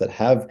Scott's that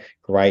have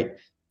great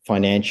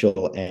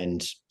financial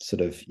and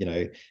sort of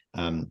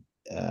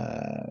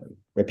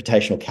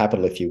reputational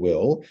capital, if you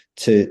will,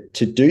 to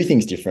do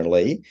things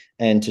differently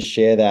and to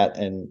share that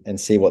and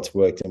see what's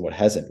worked and what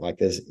hasn't. Like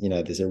there's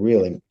a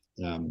real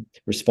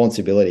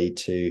responsibility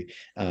to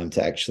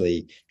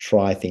actually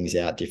try things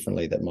out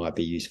differently that might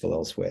be useful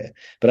elsewhere.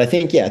 But I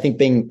think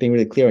being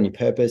really clear on your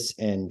purpose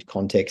and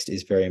context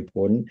is very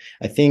important.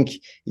 I think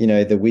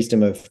the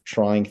wisdom of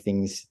trying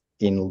things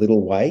in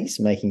little ways,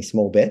 making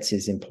small bets,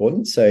 is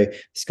important. So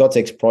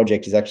ScotsX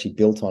project is actually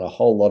built on a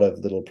whole lot of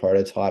little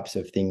prototypes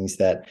of things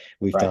that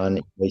we've done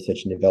in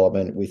research and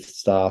development with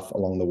staff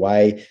along the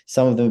way.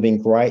 Some of them have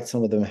been great,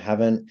 some of them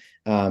haven't,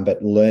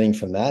 but learning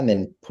from that and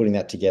then putting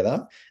that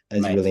together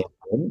is really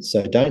important.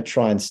 So don't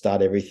try and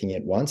start everything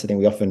at once. I think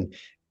we often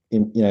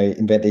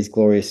invent these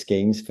glorious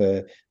schemes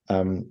for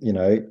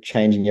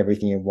changing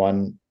everything in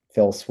one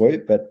fell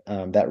swoop, but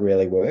that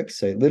rarely works.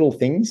 So little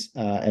things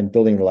and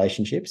building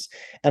relationships.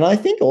 And I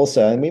think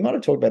also, and we might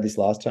have talked about this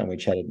last time we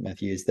chatted,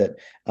 Matthew, is that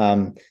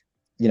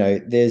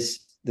there's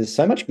there's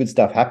so much good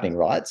stuff happening,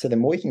 right? So the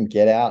more you can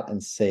get out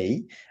and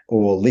see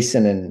or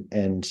listen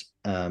and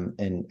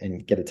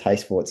get a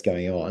taste for what's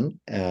going on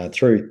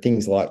through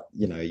things like,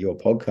 your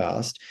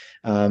podcast,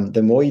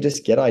 the more you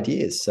just get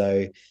ideas.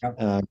 So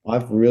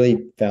I've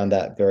really found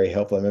that very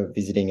helpful. I remember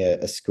visiting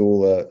a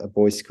school, a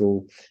boys'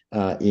 school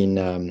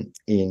in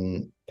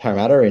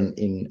Parramatta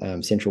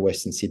in central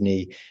Western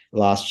Sydney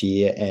last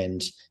year,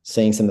 and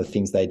seeing some of the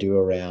things they do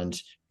around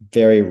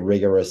very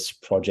rigorous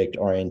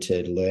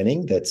project-oriented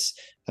learning that's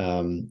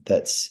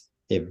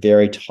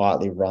very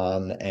tightly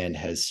run and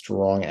has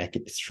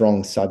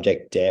strong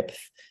subject depth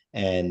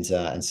and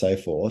so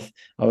forth.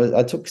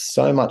 I took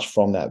so much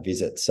from that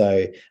visit.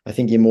 So I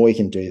think the more you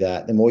can do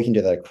that,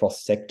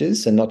 across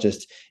sectors, and not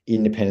just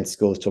independent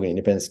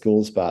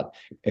schools, but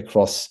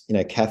across,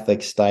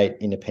 Catholic, state,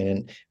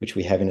 independent, which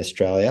we have in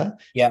Australia.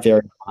 Yeah.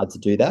 Very hard to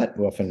do that.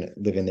 We often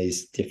live in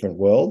these different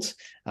worlds.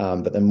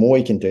 But the more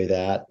you can do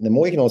that, the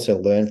more you can also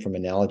learn from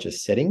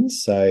analogous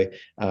settings. So,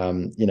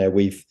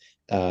 we've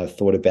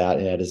thought about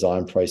in our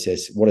design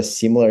process, what are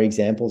similar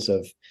examples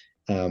of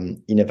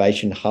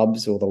innovation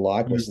hubs or the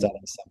like. We're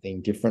starting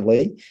something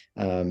differently.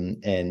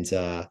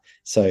 So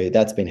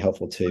that's been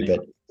helpful too. But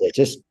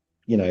just,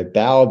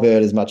 bow a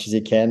bird as much as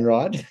you can,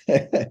 right?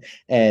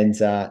 and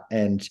try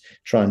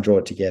and draw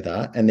it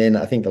together. And then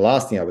I think the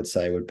last thing I would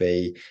say would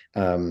be,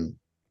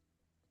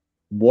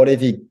 what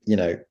have you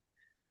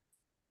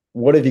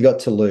got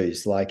to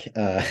lose? Like,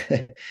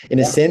 in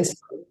a sense,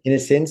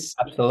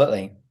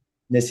 absolutely.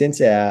 In a sense,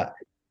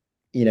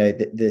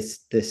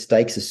 the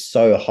stakes are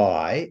so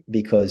high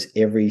because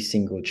every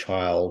single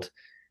child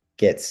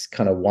gets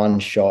kind of one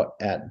shot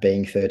at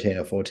being 13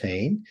 or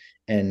 14,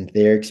 and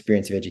their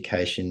experience of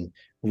education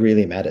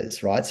really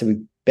matters, right? So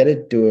we better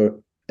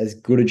do as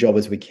good a job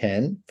as we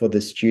can for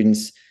the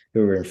students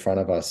who are in front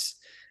of us.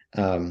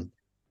 And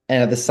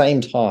at the same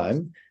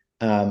time,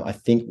 I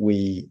think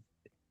we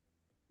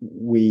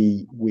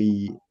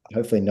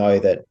hopefully know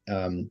that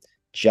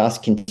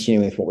just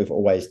continuing with what we've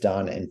always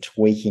done and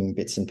tweaking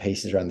bits and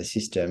pieces around the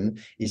system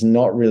is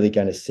not really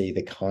going to see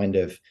the kind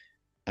of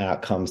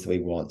outcomes that we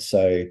want.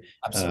 So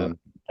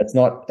it's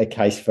not a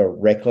case for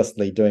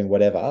recklessly doing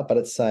whatever, but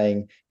it's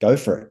saying go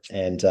for it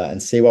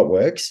and see what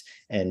works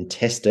and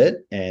test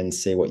it and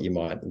see what you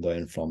might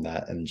learn from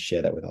that and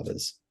share that with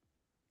others.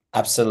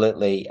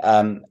 Absolutely.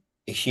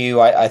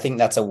 Hugh, I think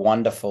that's a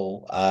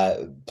wonderful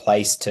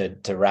place to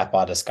wrap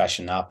our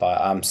discussion up.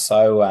 I'm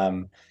so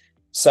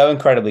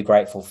incredibly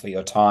grateful for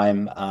your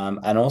time.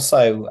 And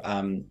also,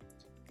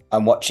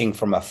 I'm watching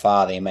from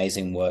afar the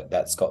amazing work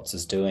that Scots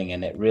is doing,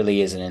 and it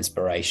really is an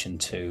inspiration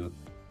to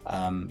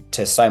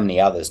so many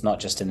others, not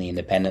just in the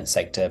independent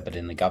sector, but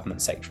in the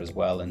government sector as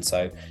well. And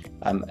so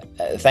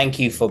thank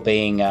you for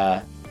being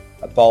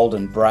bold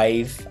and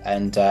brave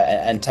and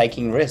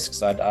taking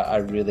risks. I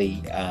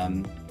really,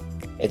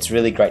 it's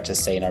really great to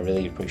see, and I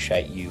really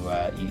appreciate you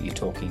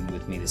talking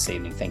with me this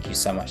evening. Thank you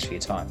so much for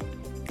your time.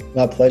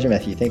 My pleasure,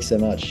 Matthew. Thanks so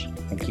much.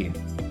 Thank you.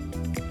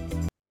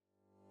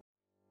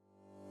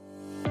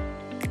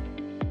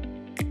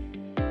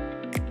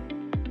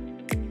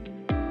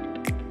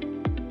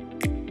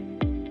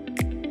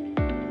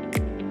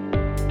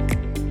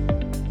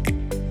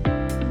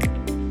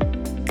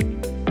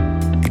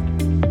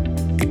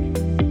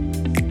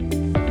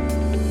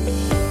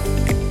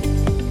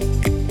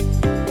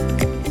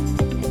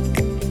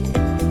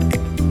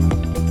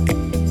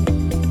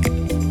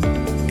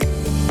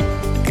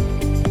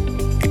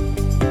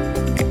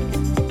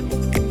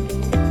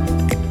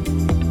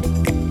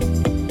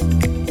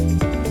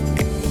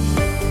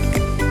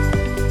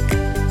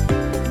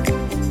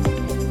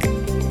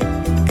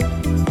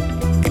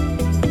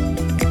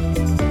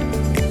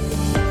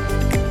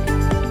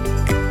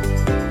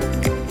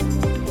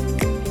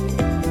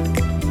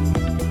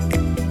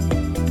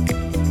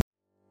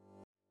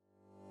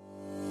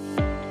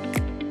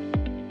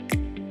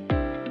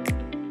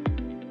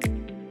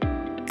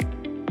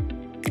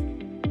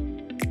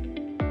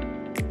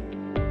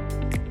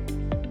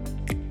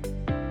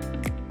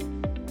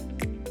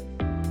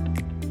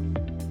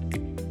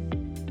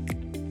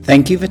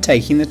 Thank you for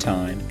taking the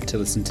time to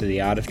listen to the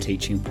Art of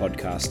Teaching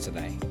podcast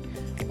today.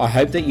 I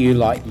hope that you,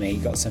 like me,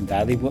 got some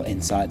valuable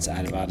insights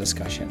out of our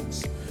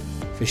discussions.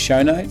 For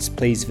show notes,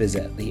 please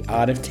visit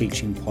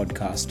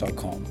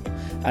theartofteachingpodcast.com.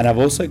 And I've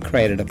also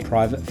created a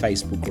private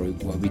Facebook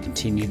group where we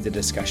continue the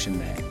discussion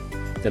there.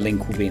 The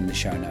link will be in the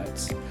show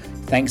notes.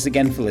 Thanks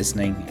again for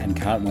listening, and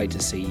can't wait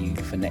to see you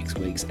for next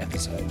week's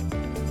episode.